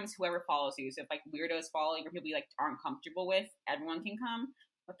Instagram, it's whoever follows you. So if like weirdos follow you or people you like aren't comfortable with, everyone can come.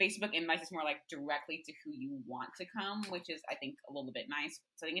 But Facebook invites is more like directly to who you want to come, which is I think a little bit nice.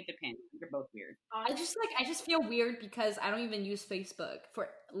 So I think it depends. They're both weird. I just feel weird because I don't even use Facebook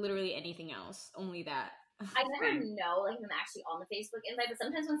for literally anything else. Only that. I never know like if I'm actually on the Facebook invite, but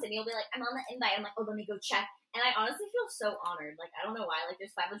sometimes when Sydney will be like, I'm on the invite, I'm like, oh, let me go check. And I honestly feel so honored. Like I don't know why. Like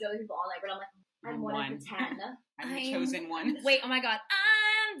there's 500 other people on there, but I'm like, I'm one of the 10. I'm the chosen one. Wait, oh my god,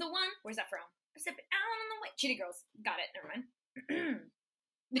 I'm the one. Where's that from? Step it out on the way. Cheetah Girls. Got it. Never mind.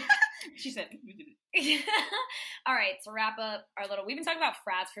 She said. All right, so wrap up our little. We've been talking about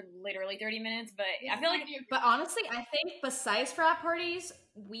frats for literally 30 minutes, but I feel like. But honestly, I think besides frat parties,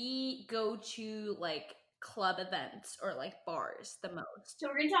 we go to like club events or like bars the most.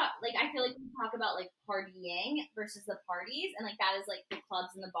 So we're gonna talk. Like I feel like we talk about like partying versus the parties, and like that is like the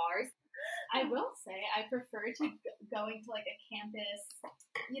clubs and the bars. I will say I prefer to going to like a campus,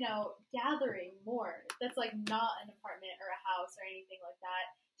 gathering more. That's like not an apartment or a house or anything like that.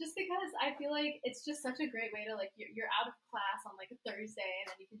 Just because I feel like it's just such a great way to like you're out of class on like a Thursday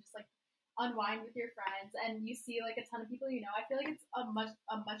and then you can just like unwind with your friends and you see like a ton of people. I feel like it's a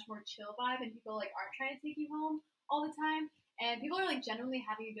much more chill vibe and people like aren't trying to take you home all the time and people are like genuinely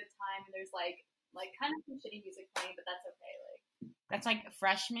having a good time and there's like kind of some shitty music playing, but that's okay. That's like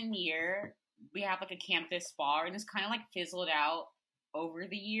freshman year. We have like a campus bar, and it's kind of like fizzled out over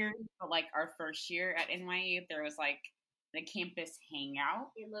the years. But like our first year at NYU, there was like the campus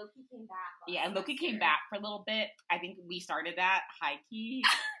hangout. Yeah, Loki came back. Yeah, Loki came back for a little bit. I think we started that high key.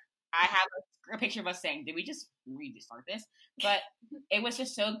 I have a picture of us saying, "Did we just restart this?" But it was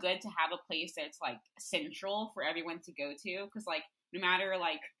just so good to have a place that's like central for everyone to go to, because like no matter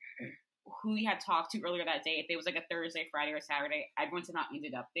like who you had talked to earlier that day, if it was like a Thursday, Friday, or Saturday, everyone somehow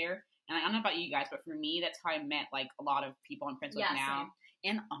ended up there. And I don't know about you guys, but for me, that's how I met like a lot of people I'm friends with now. Same.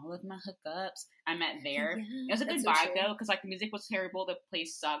 And all of my hookups I met there. Yeah, it was a good vibe though, because like the music was terrible, the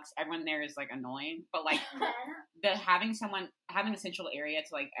place sucks, everyone there is like annoying, but like having a central area to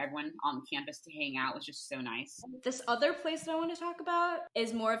like everyone on campus to hang out was just so nice. This other place that I want to talk about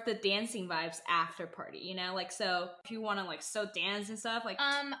is more of the dancing vibes after party, like so if you want to like so dance and stuff like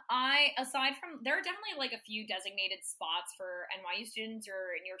aside from there are definitely like a few designated spots for NYU students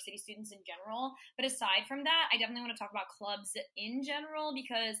or New York City students in general, but aside from that I definitely want to talk about clubs in general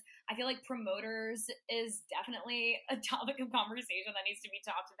because I feel like promoters is definitely a topic of conversation that needs to be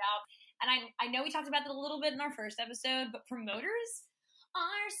talked about. And I know we talked about that a little bit in our first episode, but promoters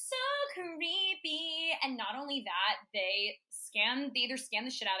are so creepy. And not only that, they either scam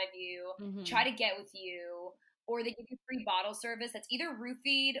the shit out of you, try to get with you, or they give you free bottle service that's either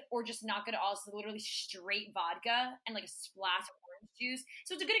roofied or just not good at all. So literally straight vodka and like a splash of orange juice.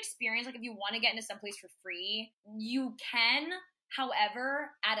 So it's a good experience. Like if you want to get into someplace for free, you can.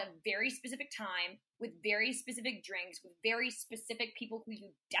 However, at a very specific time, with very specific drinks, with very specific people who you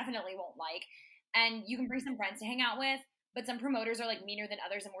definitely won't like, and you can bring some friends to hang out with, but some promoters are like meaner than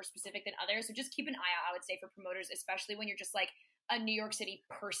others and more specific than others. So just keep an eye out, I would say, for promoters, especially when you're just like a New York City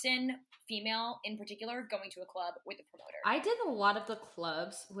person, female in particular, going to a club with a promoter. I did a lot of the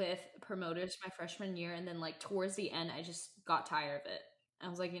clubs with promoters my freshman year, and then like towards the end, I just got tired of it. I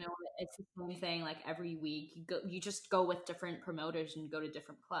was like, it's the same thing. Like every week, you just go with different promoters and go to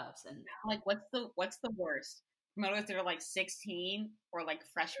different clubs. And like, what's the worst? Promoters that are like 16 or like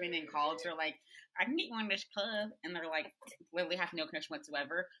freshmen in college are like, I can get you on this club, and they're like literally have no connection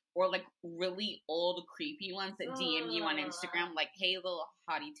whatsoever. Or like really old creepy ones that DM you on Instagram, like, "Hey, little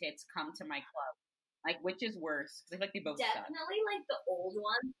hottie tits, come to my club." Like, which is worse? Because I feel like they both definitely suck. Like the old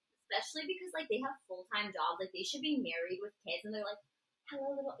ones, especially because like they have full-time jobs. Like they should be married with kids, and they're like,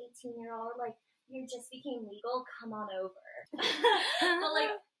 "Hello, little 18-year-old, like, you just became legal, come on over." But,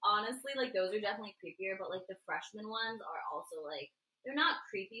 like, honestly, like, those are definitely creepier, but, like, the freshman ones are also, like, they're not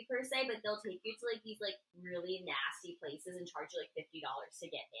creepy per se, but they'll take you to, like, these, like, really nasty places and charge you, like, $50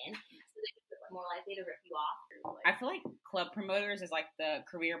 to get in, so they're more likely to rip you off. I feel like club promoters is, like, the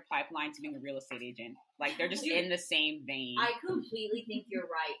career pipeline to being a real estate agent. Like they're just in the same vein. I completely think you're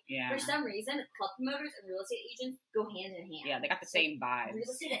right. Yeah. For some reason, club promoters and real estate agents go hand in hand. Yeah, they got the same vibes. Real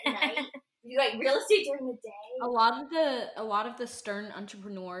estate at night, you like real estate during the day. A lot of the stern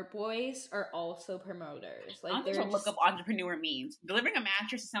entrepreneur boys are also promoters. Like I'm they're just look up entrepreneur means. Delivering a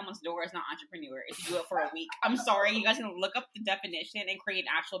mattress to someone's door is not entrepreneur if you do it for a week. I'm sorry, you guys can look up the definition and create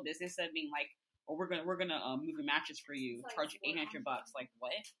an actual business of being like, oh, we're gonna move a mattress for you, charge you $800. Like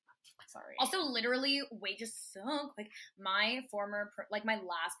what? Sorry. Also, literally, wages sunk. Like my my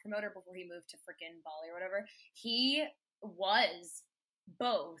last promoter before he moved to freaking Bali or whatever, he was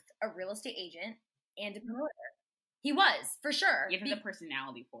both a real estate agent and a promoter. He was, for sure. You have the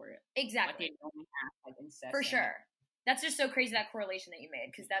personality for it. Exactly. Like they only have like incessant. For sure. That's just so crazy, that correlation that you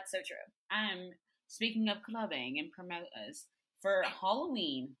made, because that's so true. Speaking of clubbing and promoters, for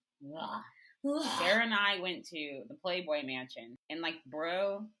Halloween, Sarah and I went to the Playboy Mansion, and like,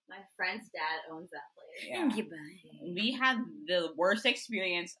 bro, my friend's dad owns that place. Yeah. We had the worst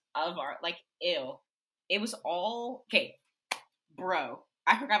experience of our, like, ew. It was all, okay, bro,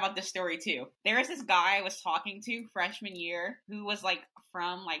 I forgot about this story too. There was this guy I was talking to freshman year who was like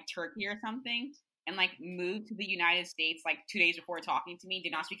from like Turkey or something, and like moved to the United States like 2 days before talking to me,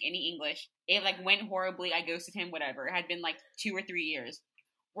 did not speak any English. It like went horribly. I ghosted him, whatever. It had been like 2 or 3 years.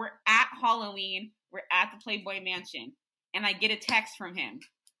 We're at Halloween. We're at the Playboy Mansion. And I get a text from him.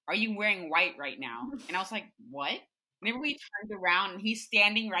 Are you wearing white right now? And I was like, what? Whenever we turned around, and he's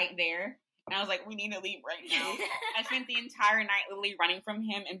standing right there. And I was like, we need to leave right now. I spent the entire night literally running from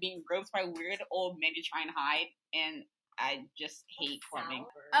him and being groped by weird old men to try and hide. And I just hate clubbing.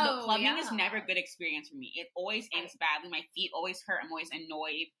 Oh, clubbing is never a good experience for me. It always ends badly. My feet always hurt. I'm always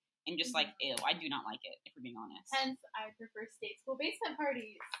annoyed. And just like, ew, I do not like it, if we're being honest. Hence, I prefer state school basement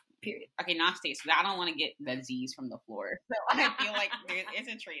parties. Period. Okay, not state school. I don't want to get the Z's from the floor. So I feel like it's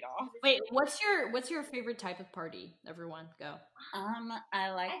a trade-off. Wait, what's your favorite type of party? Everyone, go. I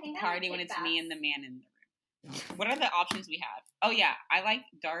like the party when it's me and the man in the room. What are the options we have? Oh yeah, I like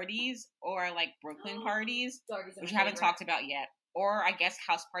Darties or I like Brooklyn parties, which we haven't talked about yet. Or I guess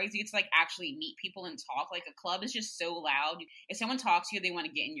house parties, you get to like actually meet people and talk. Like a club is just so loud. If someone talks to you, they want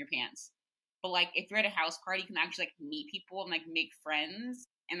to get in your pants. But like if you're at a house party, you can actually like meet people and like make friends.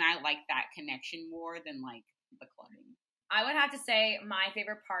 And I like that connection more than like the clubbing. I would have to say my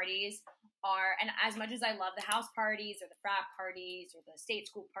favorite parties are, and as much as I love the house parties or the frat parties or the state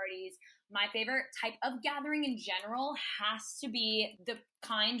school parties, my favorite type of gathering in general has to be the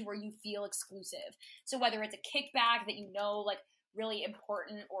kind where you feel exclusive. So whether it's a kickback that you know, like really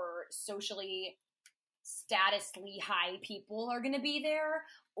important or socially statusly high people are going to be there,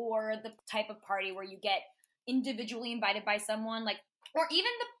 or the type of party where you get individually invited by someone, like, or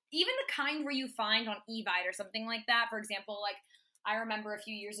even the kind where you find on Evite or something like that. For example, like I remember a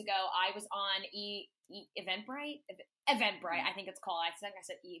few years ago, I was on Eventbrite. I think it's called. I think I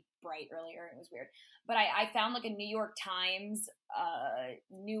said Eventbrite earlier. It was weird. But I found like a New York Times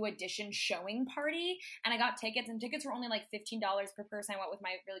new edition showing party, and I got tickets, and tickets were only like $15 per person. I went with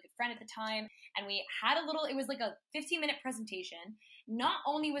my really good friend at the time, and we had it was like a 15-minute presentation. Not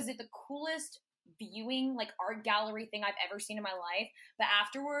only was it the coolest viewing like art gallery thing I've ever seen in my life, but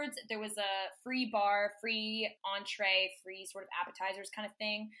afterwards there was a free bar, free entree, free sort of appetizers kind of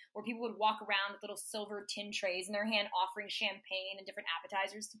thing where people would walk around with little silver tin trays in their hand offering champagne and different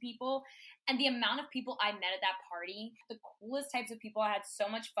appetizers to people. And the amount of people I met at that party, the coolest types of people, I had so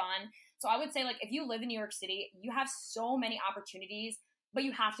much fun. So I would say, like, if you live in New York City, you have so many opportunities, but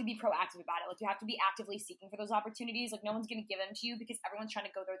you have to be proactive about it. Like, you have to be actively seeking for those opportunities. Like, no one's going to give them to you because everyone's trying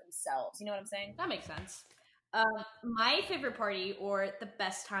to go there themselves. You know what I'm saying? That makes sense. My favorite party, or the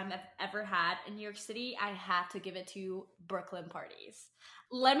best time I've ever had in New York City, I have to give it to Brooklyn parties.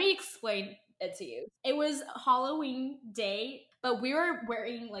 Let me explain it to you. It was Halloween day, but we were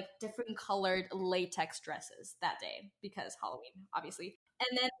wearing like different colored latex dresses that day because Halloween, obviously.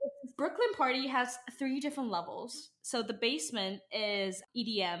 And then Brooklyn party has 3 different levels. So the basement is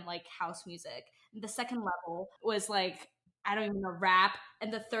EDM, like house music. The second level was like, I don't even know, rap.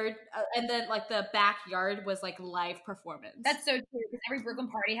 And the third, and then like the backyard was like live performance. That's so true because every Brooklyn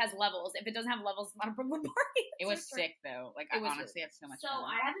party has levels. If it doesn't have levels, it's not a Brooklyn party. It was sick though. Like, I honestly had so much fun. So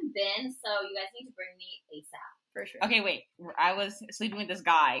I haven't been, so you guys need to bring me ASAP. For sure. Okay, wait. I was sleeping with this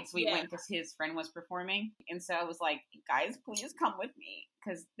guy, so we went because his friend was performing. And so I was like, guys, please come with me.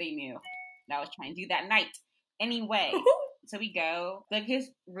 Because they knew that I was trying to do that night. Anyway, so we go. Like,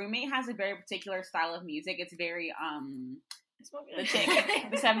 his roommate has a very particular style of music. It's very,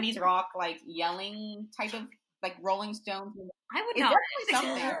 the 70s rock, like, yelling type of, like, Rolling Stones. I would not. It's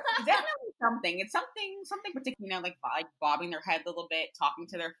definitely something. It's something particular, you know, like bobbing their head a little bit, talking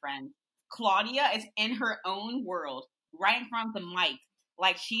to their friend. Claudia is in her own world, right in front of the mic.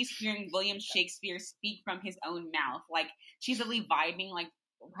 Like, she's hearing William Shakespeare speak from his own mouth. Like, she's really vibing, like,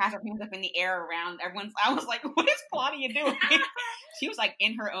 has her hands up in the air around everyone's. I was like, what is Claudia doing? She was, like,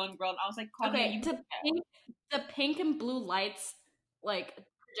 in her own world. I was like, Claudia, the pink and blue lights, like,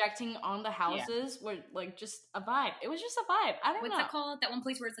 projecting on the houses were, like, just a vibe. It was just a vibe. I don't know. What's it called? That one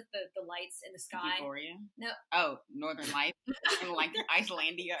place where it's, like, the lights in the sky? Euphoria? No. Oh, Northern Lights? In, like,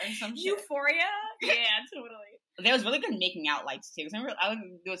 Icelandia or some shit. Euphoria? Yeah, totally. There was really good making out lights, too. Remember,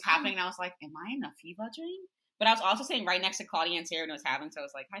 it was happening, and I was like, am I in a fever dream? But I was also sitting right next to Claudia and Sarah, and it was happening, so I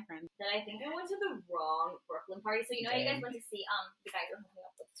was like, hi, friend. Then I think I went to the wrong Brooklyn party. So, you know, you guys went to see the guy who was hooking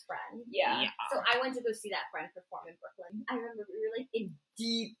up with his friend? Yeah. So I went to go see that friend perform in Brooklyn. I remember we were, like, in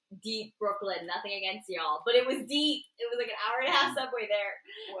deep, deep Brooklyn. Nothing against y'all, but it was deep. It was, like, an hour and a half subway there.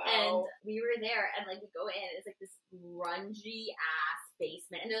 Wow. And we were there, and, like, we go in, and it's, like, this grungy-ass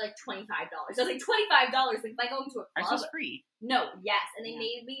basement, and they're, like, $25. So I was like, $25? Like, if I go into a club... Ours was free. No, yes. And they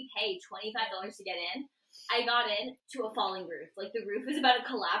made me pay $25 to get in. I got in to a falling roof. Like, the roof was about to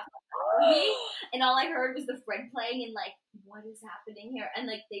collapse on me, and all I heard was the friend playing, and, like, what is happening here? And,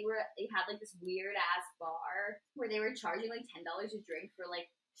 like, they had, like, this weird-ass bar where they were charging, like, $10 a drink for,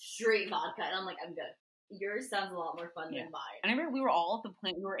 like, straight vodka, and I'm like, I'm good. Yours sounds a lot more fun than mine. I remember we were all at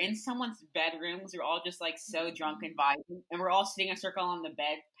the we were in someone's bedrooms. We were all just, like, so drunk and vibing, and we're all sitting in a circle on the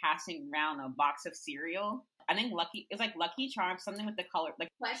bed, passing around a box of cereal. I think it was, like, Lucky Charms, something with the color. Like,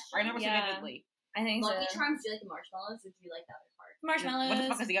 Question? I remember so vividly. I think Lucky Charms, do you like the marshmallows, or do you like the other part? Marshmallows. What the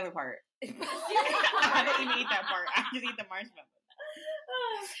fuck is the other part? I don't even eat that part. I just eat the marshmallows.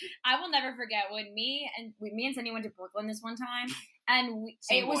 I will never forget when me and Cindy went to Brooklyn this one time, and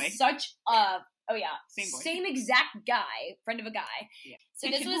it was boy. such a Same exact guy, friend of a guy. Yeah. So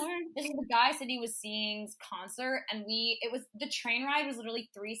this was the guy Cindy was seeing's concert, and the train ride was literally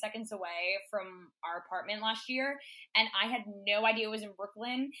 3 seconds away from our apartment last year, and I had no idea it was in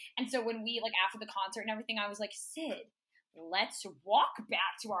Brooklyn. And so when we, like, after the concert and everything, I was like, Sid, let's walk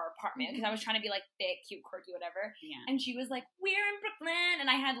back to our apartment, because I was trying to be, like, fit, cute, quirky, whatever. Yeah. And she was like, we're in Brooklyn,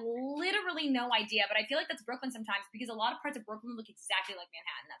 and I had literally no idea. But I feel like that's Brooklyn sometimes, because a lot of parts of Brooklyn look exactly like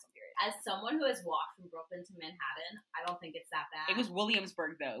Manhattan. That's what period. As someone who has walked from Brooklyn to Manhattan, I don't think it's that bad. It was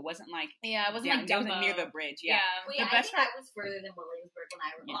Williamsburg, though. It wasn't like... Yeah, it wasn't like It wasn't Dumbo. near the bridge, yeah. Well, yeah, I think that was further than Williamsburg when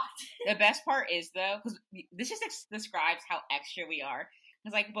I walked. The best part is, though, because this just describes how extra we are.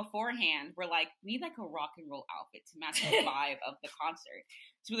 Because, like, beforehand, we're like, we need, like, a rock and roll outfit to match the vibe of the concert.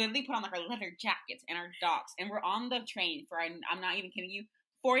 So we literally put on, like, our leather jackets and our docks, and we're on the train for, I'm not even kidding you,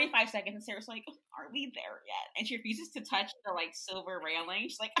 45 seconds, and Sarah's like, are we there yet? And she refuses to touch the, like, silver railing.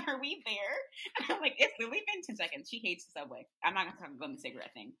 She's like, are we there? And I'm like, it's literally been 10 seconds. She hates the subway. I'm not going to talk about the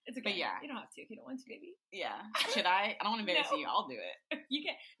cigarette thing. It's okay. But yeah. You don't have to if you don't want to, baby. Yeah. Should I? I don't want to embarrass No. you. I'll do it. You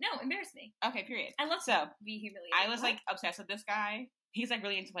can. No, embarrass me. Okay, period. I love So, to be humiliated. I was, like, obsessed with this guy. He's, like,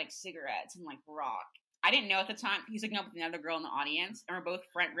 really into, like, cigarettes and, like, rock. I didn't know at the time. He's looking up with another girl in the audience, and we're both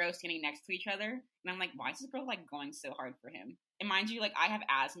front row standing next to each other. And I'm like, why is this girl, like, going so hard for him? And mind you, like, I have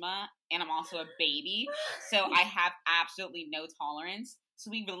asthma, and I'm also a baby, so I have absolutely no tolerance. So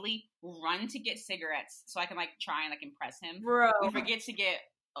we really run to get cigarettes so I can, like, try and, like, impress him. Bro. We forget to get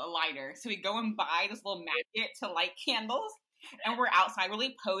a lighter. So we go and buy this little magnet to light candles. And we're outside,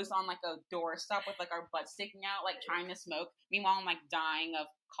 really posed on, like, a doorstep with, like, our butts sticking out, like, trying to smoke. Meanwhile, I'm, like, dying of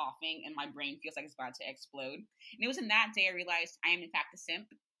coughing, and my brain feels like it's about to explode. And it was in that day I realized I am, in fact, a simp,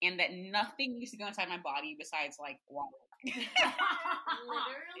 and that nothing used to go inside my body besides, like, water.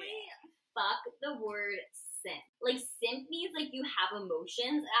 Literally, fuck the word simp. Like, simp means, like, you have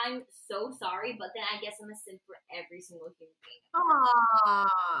emotions. I'm so sorry, but then I guess I'm a simp for every single human being.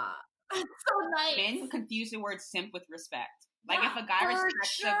 Aww. That's so nice. Men confuse the word simp with respect. Like, Yeah, if a guy for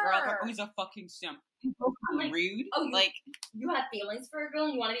respects a girl, like, sure. oh, he's a fucking simp. Like, Rude. oh, you- like, You have feelings for a girl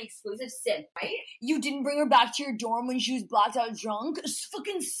and you want to be exclusive, simp, right? You didn't bring her back to your dorm when she was blacked out drunk?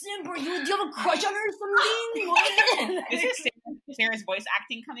 Fucking simp, or do you have a crush on her or something? this is Sarah's voice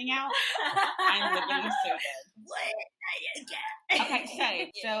acting coming out. I'm literally so good.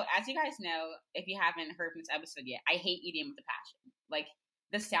 Okay, so as you guys know, if you haven't heard from this episode yet, I hate EDM with a passion. Like,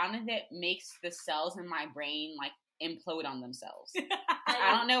 the sound of it makes the cells in my brain, like, implode on themselves.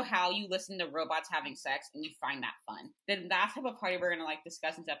 I don't know how you listen to robots having sex and you find that fun. The last type of party we're gonna, like,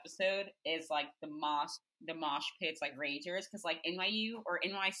 discuss in this episode is, like, the mosh pits, like, ragers, because, like, NYU or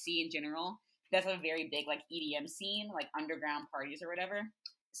NYC in general, that's a very big, like, EDM scene, like, underground parties or whatever.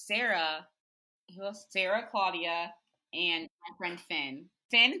 Sarah, Claudia, and my friend Finn.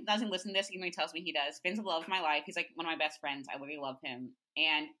 Finn doesn't listen to this, even though he tells me he does. Finn's the love of my life. He's, like, one of my best friends. I really love him.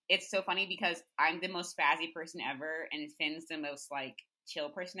 And it's so funny because I'm the most spazzy person ever, and Finn's the most, like, chill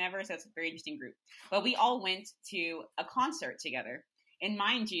person ever, so it's a very interesting group. But we all went to a concert together. And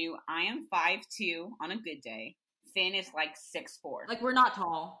mind you, I am 5'2" on a good day. Finn is like 6'4". Like, we're not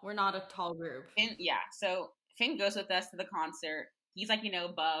tall. We're not a tall group. Finn, yeah. So Finn goes with us to the concert. He's like,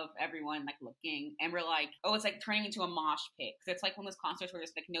 above everyone, like looking. And we're like, oh, it's like turning into a mosh pit. Because it's like one of those concerts where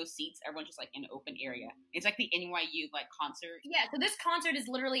there's like no seats. Everyone's just like in an open area. It's like the NYU like concert. Yeah, so this concert is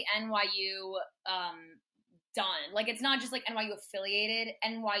literally NYU done. Like, it's not just like NYU affiliated.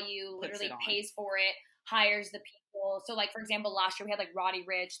 NYU literally pays for it, hires the people. So, like, for example, last year we had like Roddy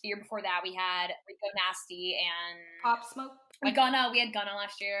Ricch. The year before that we had Rico Nasty and Pop Smoke. We had Gunna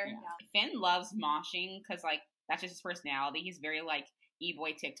last year. Yeah. Finn loves moshing because like that's just his personality. He's very like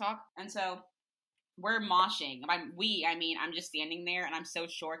e-boy TikTok. And so we're moshing. I'm just standing there and I'm so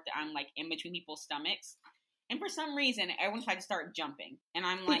short that I'm like in between people's stomachs. And for some reason, everyone tried to start jumping. And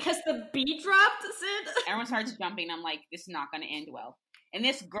I'm like... Because the beat dropped, Sid? Everyone starts jumping. And I'm like, this is not going to end well. And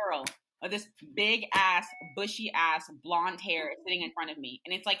this girl, this big-ass, bushy-ass, blonde hair is sitting in front of me.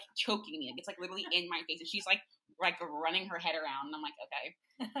 And it's like choking me. Like, it's like literally in my face. And she's like running her head around. And I'm like,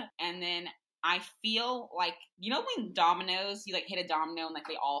 okay. And then I feel like, when dominoes, you like hit a domino and like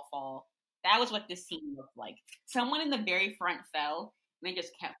they all fall? That was what this scene looked like. Someone in the very front fell. And they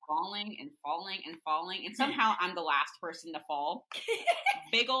just kept falling and falling and falling. And somehow I'm the last person to fall.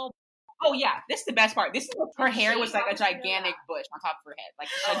 Big old... Oh, yeah. This is the best part. This is her hair was like a gigantic bush on top of her head. Like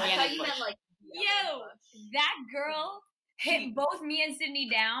a gigantic bush. That girl hit both me and Sydney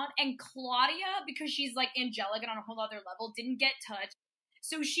down. And Claudia, because she's like angelic and on a whole other level, didn't get touched.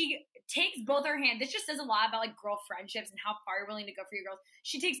 So she takes both her hands. This just says a lot about like girl friendships and how far you're willing to go for your girls.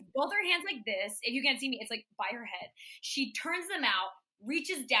 She takes both her hands like this. If you can't see me, it's like by her head. She turns them out,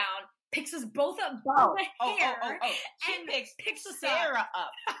 reaches down, picks us both up by the hair, and picks us Sarah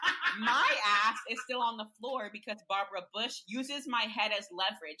up. My ass is still on the floor because Barbara Bush uses my head as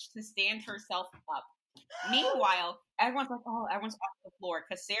leverage to stand herself up. Meanwhile, everyone's like, everyone's off the floor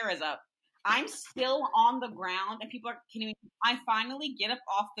because Sarah's up. I'm still on the ground and people are kidding me. I finally get up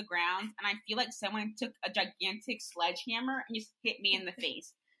off the ground and I feel like someone took a gigantic sledgehammer and just hit me in the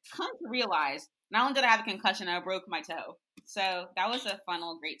face. Come to realize, not only did I have a concussion, I broke my toe. So that was a fun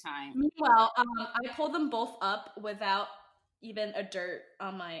little great time. Meanwhile, I pulled them both up without even a dirt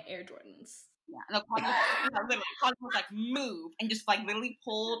on my Air Jordans. Yeah, no, Claudia was like, move, and just like literally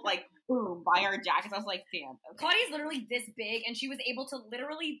pulled like boom by our jackets. I was like, damn. Okay. Claudia's literally this big, and she was able to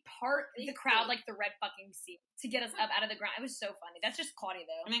literally part the crowd like the Red fucking Sea to get us up out of the ground. It was so funny. That's just Claudia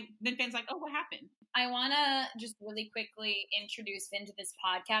though. And then Finn's like, oh, what happened? I want to just really quickly introduce Finn to this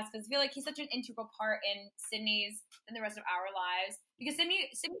podcast because I feel like he's such an integral part in Sydney's and the rest of our lives. Because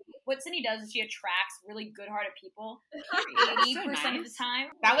what Sydney does is she attracts really good-hearted people 80% of the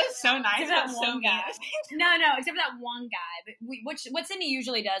time. That was so nice. Except for that one guy. No, except for that one guy. But what Sydney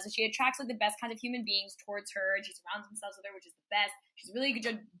usually does is she attracts like the best kinds of human beings towards her, and she surrounds themselves with her, which is the best. She's really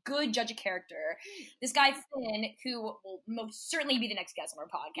a good judge of character. This guy Finn, who will most certainly be the next guest on our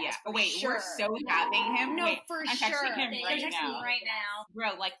podcast. Yeah. Wait, we're so having him. No, wait, for I'm sure. texting him right now.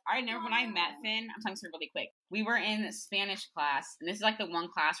 Bro, like I remember when I met Finn. I'm telling you really quick. We were in Spanish class, and this is like the one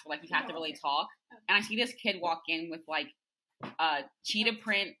class where like you have to really talk. And I see this kid walk in with like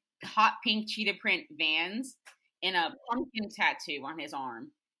hot pink cheetah print Vans and a pumpkin tattoo on his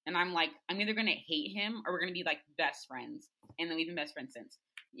arm. And I'm like, I'm either gonna hate him or we're gonna be like best friends. And then we've been best friends since.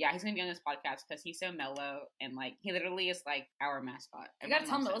 Yeah, he's gonna be on this podcast because he's so mellow and like he literally is like our mascot. You gotta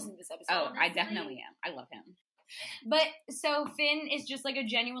tell him to listen to this episode. Oh, honestly. I definitely am. I love him. But so Finn is just like a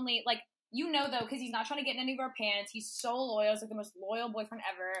genuinely like though because he's not trying to get in any of our pants. He's so loyal. He's like the most loyal boyfriend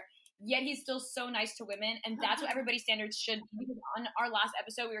ever. Yet he's still so nice to women, and that's what everybody's standards should be. Because on our last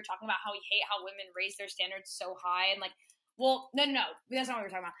episode, we were talking about how we hate how women raise their standards so high, and like. Well, no, that's not what we were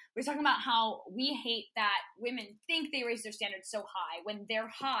talking about. We were talking about how we hate that women think they raise their standards so high when their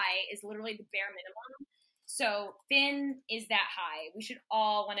high is literally the bare minimum. So Finn is that high. We should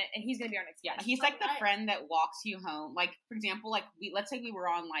all want to, and he's going to be our next guest. He's like the friend that walks you home. Like, for example, like let's say we were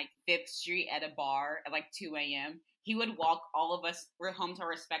on like 5th Street at a bar at like 2 a.m. He would walk all of us, we're home to our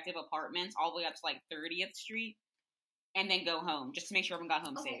respective apartments all the way up to like 30th Street and then go home just to make sure everyone got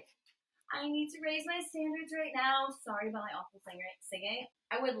home safe. I need to raise my standards right now. Sorry about my awful singing.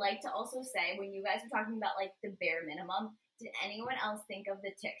 I would like to also say, when you guys were talking about, like, the bare minimum, did anyone else think of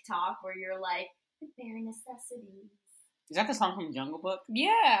the TikTok where you're like, the bare necessities? Is that the song from Jungle Book?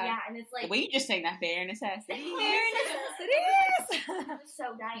 Yeah. Yeah, and it's like... The way you just saying that, bare necessities. Bare necessities!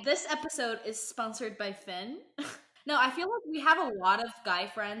 So nice. This episode is sponsored by Finn. No, I feel like we have a lot of guy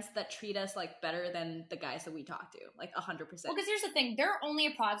friends that treat us like better than the guys that we talk to, like 100%. Well, because here's the thing: they're only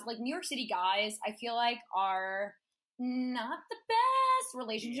a product. Like New York City guys, I feel like are not the best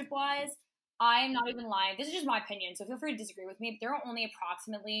relationship-wise, I'm not even lying. This is just my opinion, so feel free to disagree with me. But there are only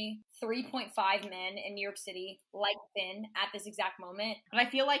approximately 3.5 men in New York City like Finn at this exact moment. But I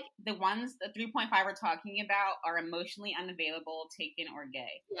feel like the 3.5 we're talking about are emotionally unavailable, taken, or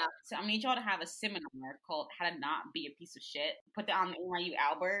gay. Yeah. So I need y'all to have a seminar called How to Not Be a Piece of Shit. Put that on the NYU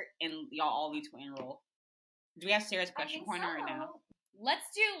Albert, and y'all all need to enroll. Do we have Sarah's question corner right now? Let's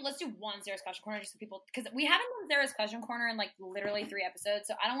do one Sarah's question corner just so people, because we haven't done Sarah's question corner in like literally 3 episodes,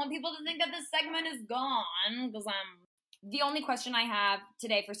 so I don't want people to think that this segment is gone, because the only question I have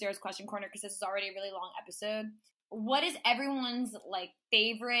today for Sarah's question corner, because this is already a really long episode, what is everyone's like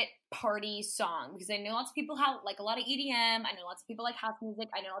favorite party song? Because I know lots of people have like a lot of EDM, I know lots of people like house music,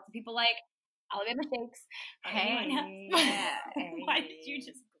 I know lots of people like Alabama Shakes. Why did you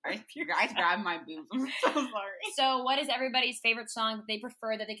just... Your guys grabbed my boobs. I'm so sorry. So what is everybody's favorite song that they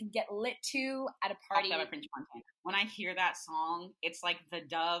prefer that they can get lit to at a party? When I hear that song, it's like the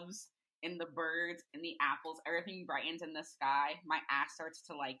doves and the birds and the apples, everything brightens in the sky. My ass starts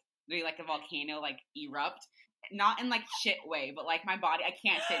to like, really like a volcano, like erupt. Not in like shit way, but like my body, I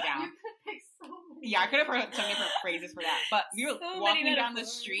can't sit down. You could pick so many. Yeah, I could have heard so many different phrases for that. But we were walking down the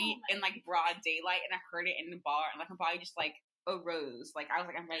street in like broad daylight, and I heard it in the bar, and like my body just like arose. Like I was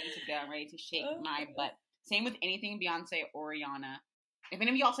like, I'm ready to go. I'm ready to shake my butt. Same with anything Beyonce or Rihanna. If any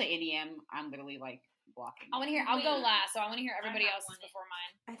of y'all say EDM, I'm literally like blocking. I want to hear. I'll go last, so I want to hear everybody else's before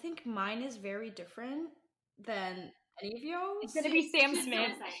mine. I think mine is very different than any of yours. It's gonna be Sam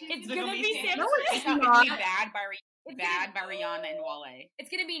Smith. It's gonna be Sam Smith. No, It's gonna be Bad by Rihanna and Wale.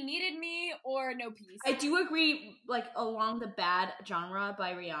 It's gonna be Needed Me or No Peace. I do agree, like along the bad genre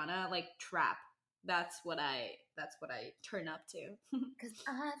by Rihanna, like trap. That's what I turn up to. Because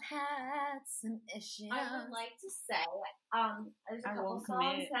I've had some issues. I would like to say, there's a couple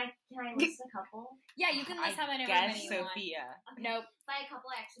songs. Can I list a couple? Yeah, you can list how many. Guess Sophia. Okay. Nope. By a couple,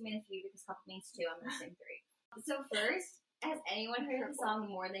 I actually made a few because couple means 2. I'm gonna sing 3. So first, has anyone heard the song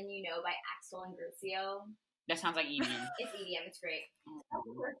 "More Than You Know" by Axel and Grucio? That sounds like EDM. It's EDM. It's great. That's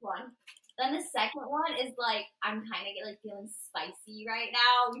the first one. Then the second one is like, I'm kind of like feeling spicy right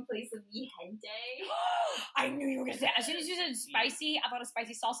now. We play some Mi Gente. I knew you were gonna say. As soon as you said spicy, I thought of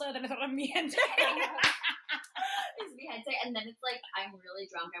spicy salsa. Then I thought of Mi Gente. It's Mi Gente, and then it's like, I'm really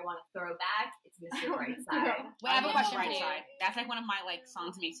drunk. I want to throw back. It's Mr. Brightside. Wait, I have a question for you. That's like one of my like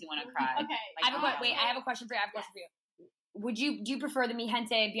songs that makes me want to cry. Okay. Like, I have a question for you. Do you prefer the Mi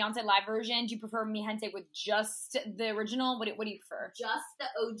Gente Beyonce live version? Do you prefer Mi Gente with just the original? What do you prefer? Just the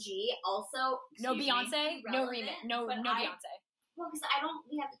OG. Also, no Beyonce, no remix, no Beyonce. Well, because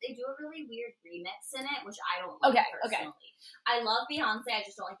they do a really weird remix in it, which I don't like personally. I love Beyonce, I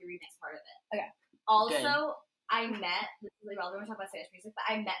just don't like the remix part of it. Okay. Also, I met, this is really relevant, we're talking about Spanish music, but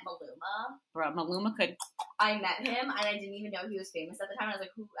I met Maluma. Bro, Maluma could... I met him, and I didn't even know he was famous at the time. And I was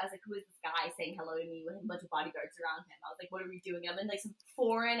like, who is this guy saying hello to me with a bunch of bodyguards around him? I was like, what are we doing? I'm in like some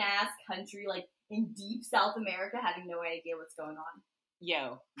foreign-ass country, like in deep South America, having no idea what's going on.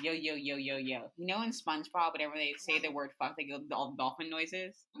 Yo. You know in SpongeBob, whenever they say the word fuck, they go all the dolphin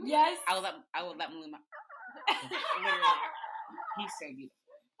noises? Yes. I will let Maluma... Literally. He's so beautiful.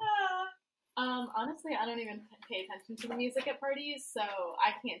 Honestly, I don't even pay attention to the music at parties, so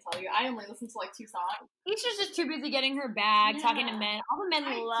I can't tell you. I only listen to like 2 songs. Isha's just too busy getting her bag, talking to men. All the men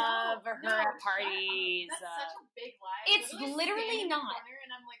love her at parties. That's such a big lie. It's literally not. And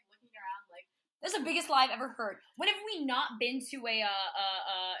I'm like looking around like. That's the biggest lie I've ever heard. When have we not been to a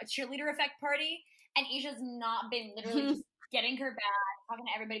cheerleader effect party and Isha's not been literally just getting her bag, talking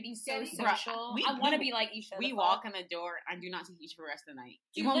to everybody, being so social? I want to be like Isha. We walk in the door. I do not see Isha for the rest of the night.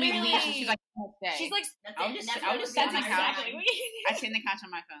 Dude, You want me to leave? She's like, she's like, I would just sit on the couch. I sit in the couch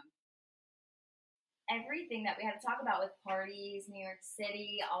on my phone. Everything that we had to talk about with parties, New York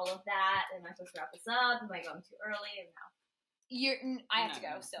City, all of that. Am I supposed to wrap this up? Am I going too early? And no. I have to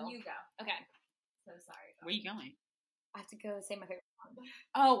go, so. You go. Okay. So sorry. Where are you going? I have to go say my favorite song.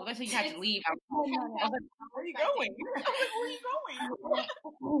 Oh, that's why you have to leave. No. Where are you going? Where are you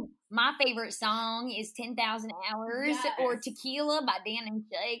going? My favorite song is 10,000 Hours or Tequila by Dan and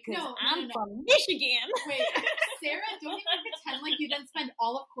Shay because I'm from Michigan. Wait, Sarah, don't even pretend like you didn't spend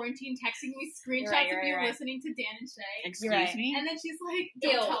all of quarantine texting me screenshots of you listening to Dan and Shay. Excuse me? And then she's like,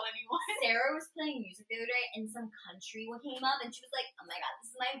 don't tell anyone. Sarah was playing music the other day and some country came up and she was like, oh my god,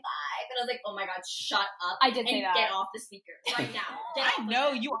 this is my vibe. And I was like, oh my god, shut up. I did say that. Get off the speaker right now. I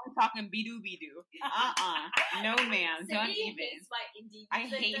know you are talking be-doo. No, ma'am. Don't even. I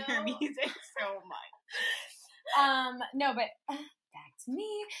hate her music so much. No, but back to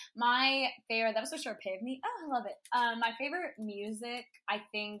me. My favorite, that was so short of me. Oh, I love it. My favorite music, I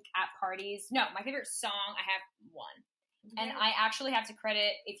think, at parties. No, my favorite song, I have one. And I actually have to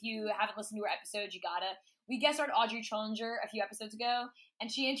credit, if you haven't listened to her episodes, you gotta. We guest starred Audrey Challenger a few episodes ago,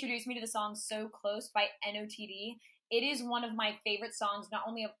 and she introduced me to the song So Close by NOTD. It is one of my favorite songs, not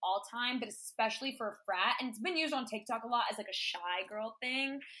only of all time, but especially for a frat. And it's been used on TikTok a lot as like a shy girl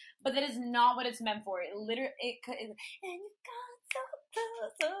thing, but that is not what it's meant for. It literally, and you got so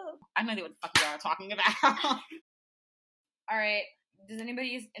close. I have no idea what the fuck you are talking about. All right. Does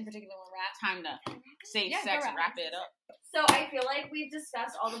anybody in particular want to rap? Time to save sex and wrap it up. So I feel like we've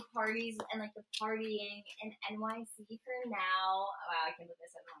discussed all the parties and like the partying in NYC for now. Wow, I can't believe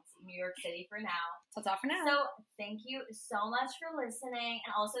I said NYC. New York City for now. That's all for now. So thank you so much for listening,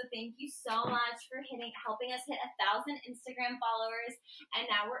 and also thank you so much for helping us hit 1,000 Instagram followers, and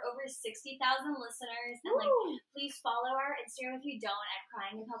now we're over 60,000 listeners. And like, please follow our Instagram if you don't at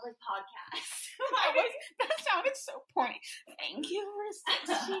Crying in Public Podcast. That sounded so pointy. Thank you for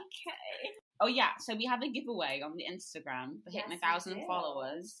 60K. Oh yeah, so we have a giveaway on the Instagram for hitting 1,000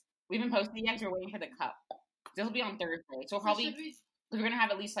 followers. We haven't posted it yet because we're waiting for the cup. This will be on Thursday, so we're gonna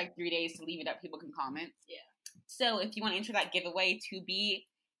have at least like 3 days to leave it up. People can comment. Yeah. So if you want to enter that giveaway to be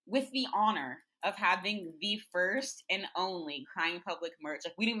with the honor of having the first and only Crying Public merch,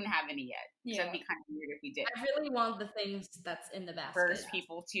 like we didn't even have any yet. Yeah. So it'd be kind of weird if we did. I really want the things that's in the basket. First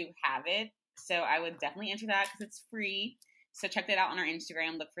people to have it. So I would definitely enter that because it's free. So check that out on our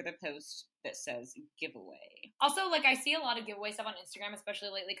Instagram. Look for the post that says giveaway. Also, like, I see a lot of giveaway stuff on Instagram, especially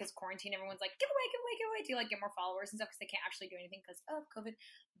lately because quarantine. Everyone's like, giveaway to like get more followers and stuff because they can't actually do anything because of COVID.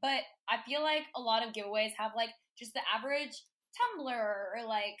 But I feel like a lot of giveaways have like just the average tumbler or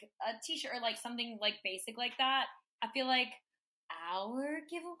like a t-shirt or like something like basic like that. I feel like our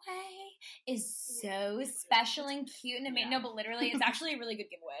giveaway is so special and cute and amazing. No, but literally, it's actually a really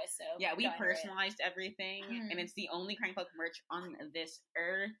good giveaway. So yeah, we personalized everything, and it's the only Crying Public merch on this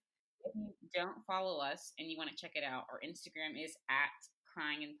earth. If you don't follow us and you want to check it out, our Instagram is at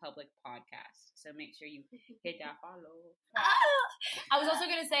Crying in Public Podcast. So make sure you hit that follow. I was also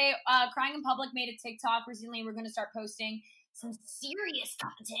gonna say, Crying in Public made a TikTok recently. We're gonna start posting some serious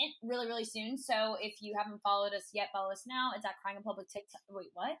content really, really soon. So if you haven't followed us yet, follow us now. It's at Crying in Public TikTok.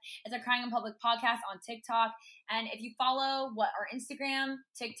 Wait, what? It's at Crying in Public Podcast on TikTok. And if you follow our Instagram,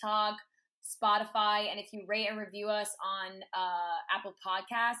 TikTok, Spotify, and if you rate and review us on Apple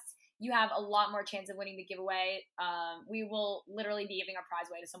Podcasts, you have a lot more chance of winning the giveaway. We will literally be giving our prize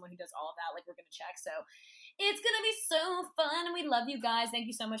away to someone who does all of that. Like, we're going to check. So it's going to be so fun. And we love you guys. Thank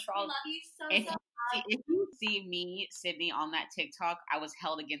you so much for all. We love you so much. If you see me, Sydney, on that TikTok, I was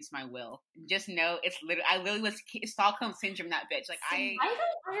held against my will. Just know it's literally, I literally was Stockholm syndrome, that bitch. Like, I don't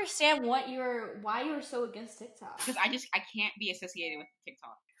understand why you're so against TikTok. Because I can't be associated with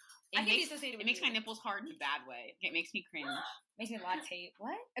TikTok. It makes my nipples hard in a bad way. It makes me cringe. Makes me lactate.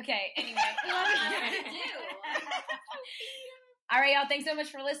 What? Okay, anyway. All right, y'all. Thanks so much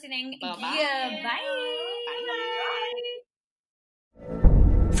for listening. Bye-bye. Yeah, bye.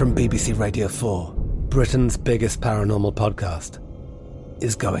 From BBC Radio 4, Britain's biggest paranormal podcast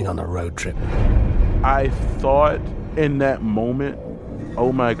is going on a road trip. I thought in that moment,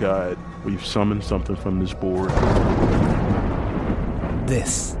 oh my God, we've summoned something from this board.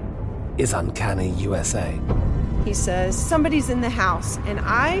 This is Uncanny USA. He says, somebody's in the house, and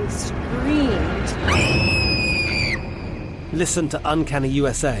I screamed. Listen to Uncanny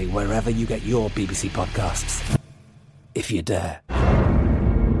USA wherever you get your BBC podcasts, if you dare.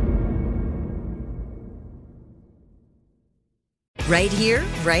 Right here,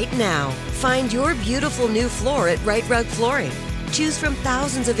 right now. Find your beautiful new floor at Right Rug Flooring. Choose from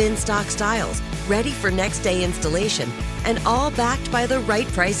thousands of in-stock styles, ready for next day installation, and all backed by the right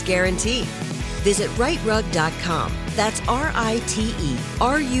price guarantee. Visit rightrug.com. That's RITERUG.com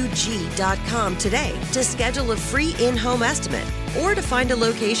today to schedule a free in-home estimate or to find a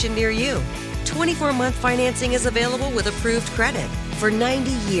location near you. 24-month financing is available with approved credit. For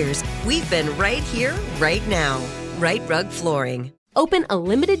 90 years, we've been right here, right now. Right Rug Flooring. Open a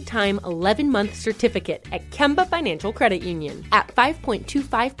limited-time 11-month certificate at Kemba Financial Credit Union. At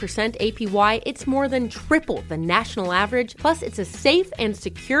 5.25% APY, it's more than triple the national average, plus it's a safe and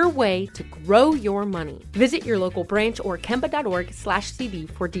secure way to grow your money. Visit your local branch or kemba.org/CD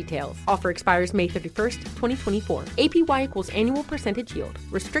for details. Offer expires May 31st, 2024. APY equals annual percentage yield.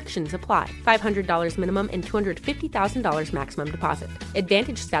 Restrictions apply. $500 minimum and $250,000 maximum deposit.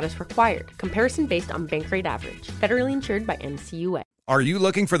 Advantage status required. Comparison based on bank rate average. Federally insured by NCUA. Are you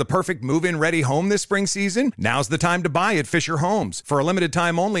looking for the perfect move-in ready home this spring season? Now's the time to buy at Fisher Homes. For a limited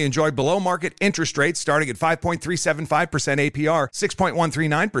time only, enjoy below-market interest rates starting at 5.375% APR,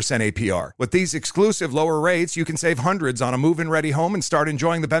 6.139% APR. With these exclusive lower rates, you can save hundreds on a move-in ready home and start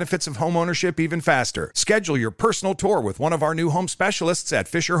enjoying the benefits of homeownership even faster. Schedule your personal tour with one of our new home specialists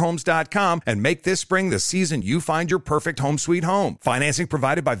at FisherHomes.com and make this spring the season you find your perfect home sweet home. Financing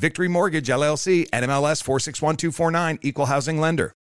provided by Victory Mortgage, LLC, NMLS 461249, Equal Housing Lender.